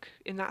work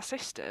in that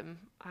system.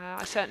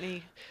 I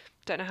certainly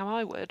don't know how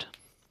I would.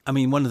 I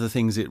mean, one of the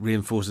things it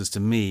reinforces to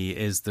me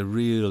is the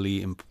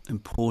really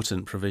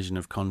important provision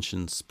of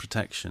conscience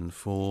protection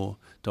for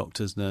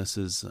doctors,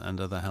 nurses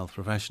and other health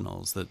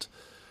professionals, that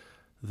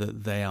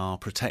they are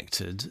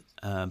protected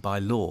by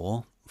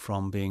law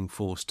from being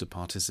forced to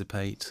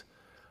participate,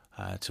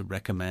 to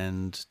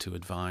recommend, to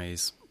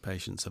advise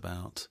patients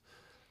about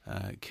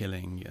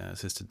killing,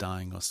 assisted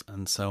dying,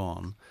 and so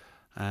on.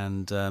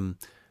 And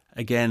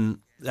again,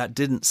 that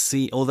didn't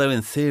see, although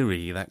in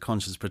theory that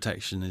conscience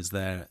protection is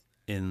there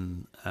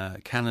in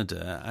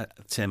Canada,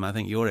 Tim, I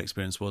think your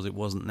experience was it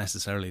wasn't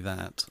necessarily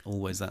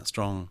always that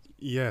strong.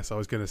 Yes, I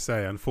was going to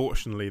say,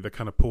 unfortunately, the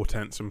kind of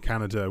portents from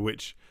Canada,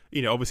 which,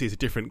 you know, obviously is a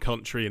different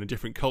country and a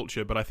different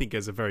culture, but I think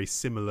has a very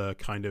similar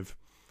kind of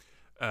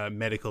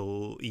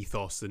medical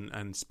ethos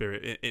and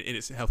spirit in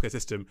its healthcare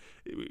system.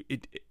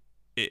 It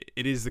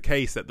is the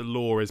case that the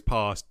law is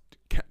passed,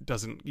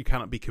 you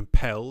cannot be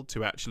compelled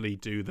to actually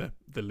do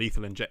the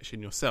lethal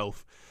injection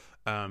yourself,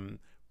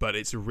 but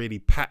it's really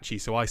patchy.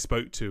 So I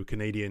spoke to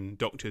Canadian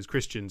doctors,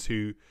 Christians,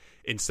 who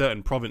in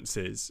certain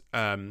provinces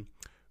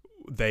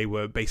they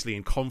were basically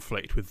in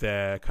conflict with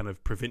their kind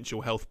of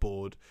provincial health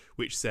board,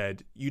 which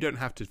said you don't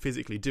have to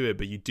physically do it,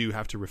 but you do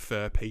have to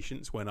refer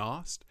patients when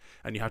asked,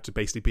 and you have to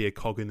basically be a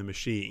cog in the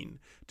machine,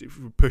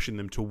 pushing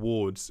them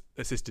towards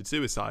assisted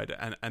suicide.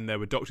 And there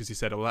were doctors who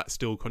said, "Oh, that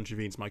still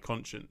contravenes my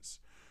conscience.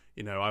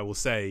 You know, I will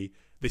say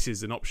this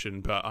is an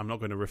option, but I'm not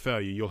going to refer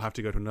you. You'll have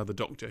to go to another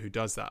doctor who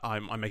does that. I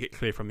make it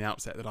clear from the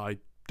outset that I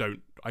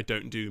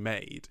don't do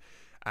MAID."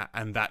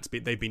 And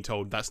they've been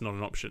told that's not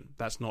an option.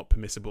 That's not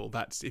permissible.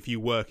 That's, if you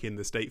work in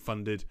the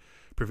state-funded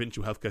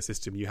provincial healthcare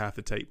system, you have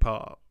to take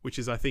part, which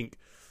is, I think,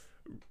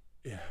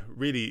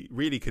 really,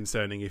 really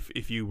concerning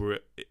if you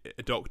were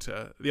a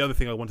doctor. The other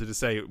thing I wanted to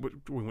say,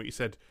 what you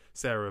said,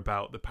 Sarah,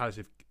 about the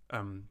palliative,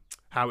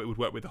 how it would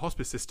work with the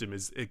hospice system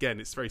is, again,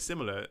 it's very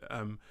similar,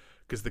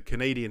 because the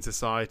Canadian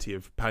Society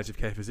of Palliative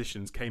Care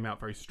Physicians came out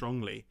very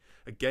strongly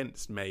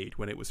against MAID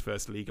when it was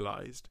first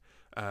legalised.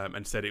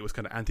 And said it was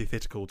kind of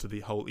antithetical to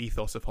the whole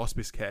ethos of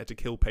hospice care to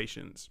kill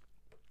patients.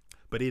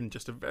 But in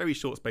just a very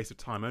short space of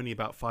time, only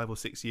about 5 or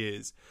 6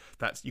 years,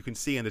 you can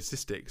see in the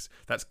statistics,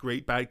 that's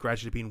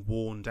gradually been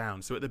worn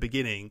down. So at the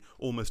beginning,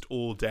 almost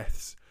all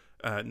deaths,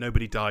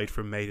 nobody died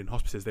from MAID in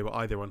hospices. They were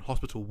either on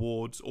hospital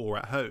wards or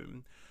at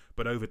home.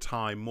 But over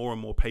time, more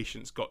and more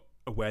patients got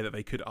aware that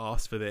they could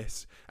ask for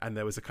this, and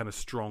there was a kind of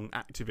strong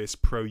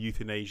activist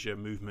pro-euthanasia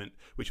movement,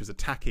 which was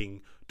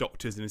attacking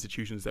doctors and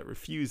institutions that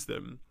refused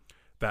them.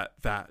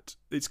 That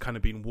it's kind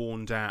of been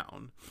worn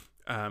down,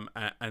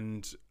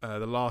 and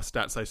the last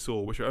stats I saw,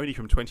 which were only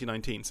from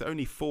 2019, so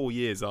only 4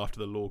 years after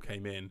the law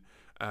came in,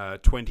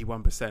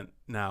 21%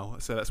 now.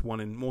 So that's more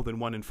than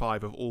 1 in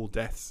 5 of all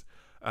deaths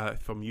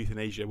from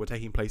euthanasia were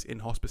taking place in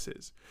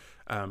hospices.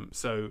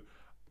 So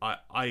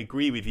I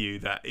agree with you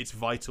that it's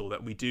vital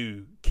that we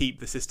do keep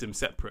the system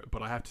separate,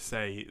 but I have to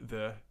say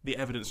the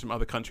evidence from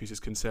other countries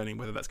is concerning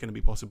whether that's going to be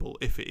possible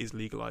if it is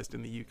legalised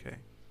in the UK.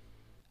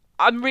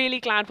 I'm really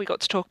glad we got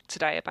to talk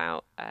today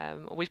about,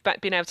 we've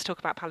been able to talk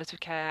about palliative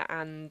care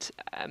and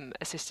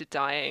assisted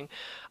dying.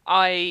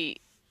 I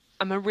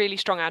am a really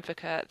strong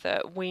advocate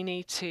that we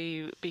need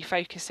to be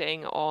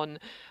focusing on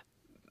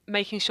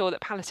making sure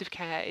that palliative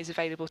care is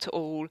available to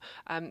all,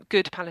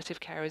 good palliative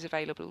care is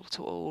available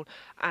to all,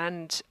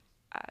 and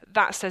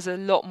that says a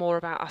lot more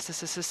about us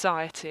as a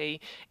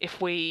society if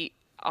we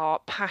are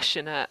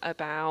passionate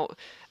about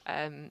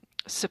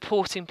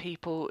supporting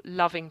people,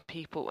 loving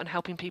people, and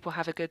helping people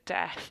have a good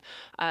death,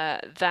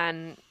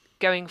 than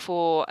going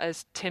for,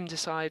 as Tim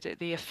decided,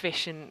 the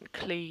efficient,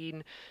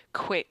 clean,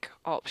 quick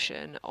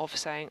option of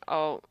saying,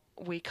 oh,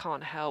 we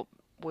can't help,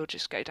 we'll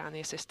just go down the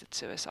assisted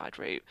suicide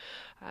route.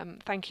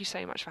 Thank you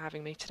so much for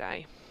having me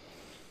today.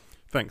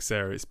 Thanks,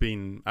 Sarah. It's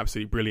been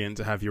absolutely brilliant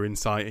to have your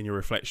insight and your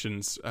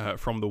reflections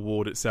from the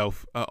ward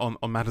itself on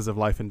matters of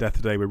life and death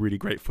today. We're really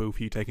grateful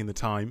for you taking the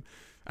time.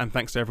 And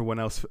thanks to everyone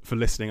else for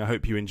listening. I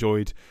hope you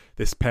enjoyed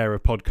this pair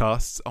of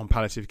podcasts on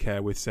palliative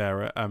care with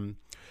Sarah.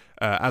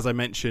 As I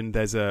mentioned,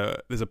 there's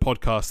a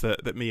podcast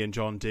that me and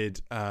John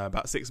did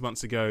about 6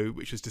 months ago,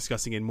 which was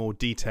discussing in more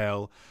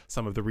detail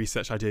some of the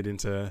research I did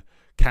into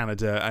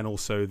Canada and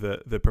also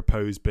the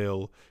proposed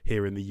bill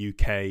here in the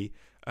UK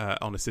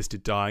on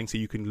assisted dying. So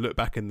you can look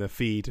back in the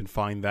feed and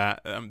find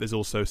that. There's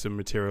also some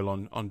material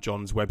on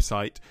John's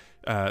website.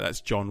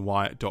 That's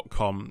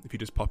johnwyatt.com. If you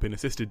just pop in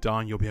assisted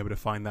dying, you'll be able to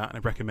find that, and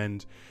I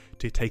recommend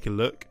to take a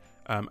look.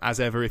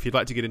 As ever, if you'd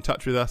like to get in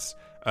touch with us,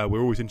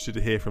 we're always interested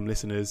to hear from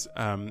listeners.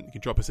 You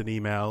can drop us an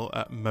email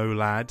at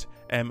molad,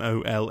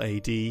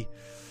 MOLAD,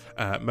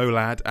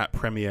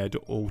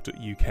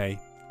 molad@premier.org.uk.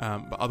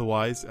 But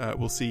otherwise,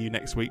 we'll see you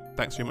next week.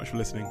 Thanks very much for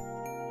listening.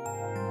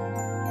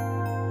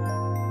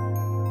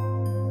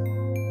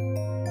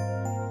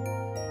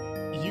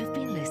 You've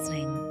been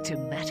listening to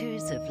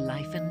Matters of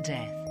Life and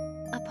Death,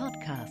 a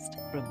podcast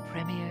from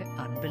Premier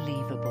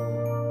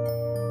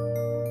Unbelievable.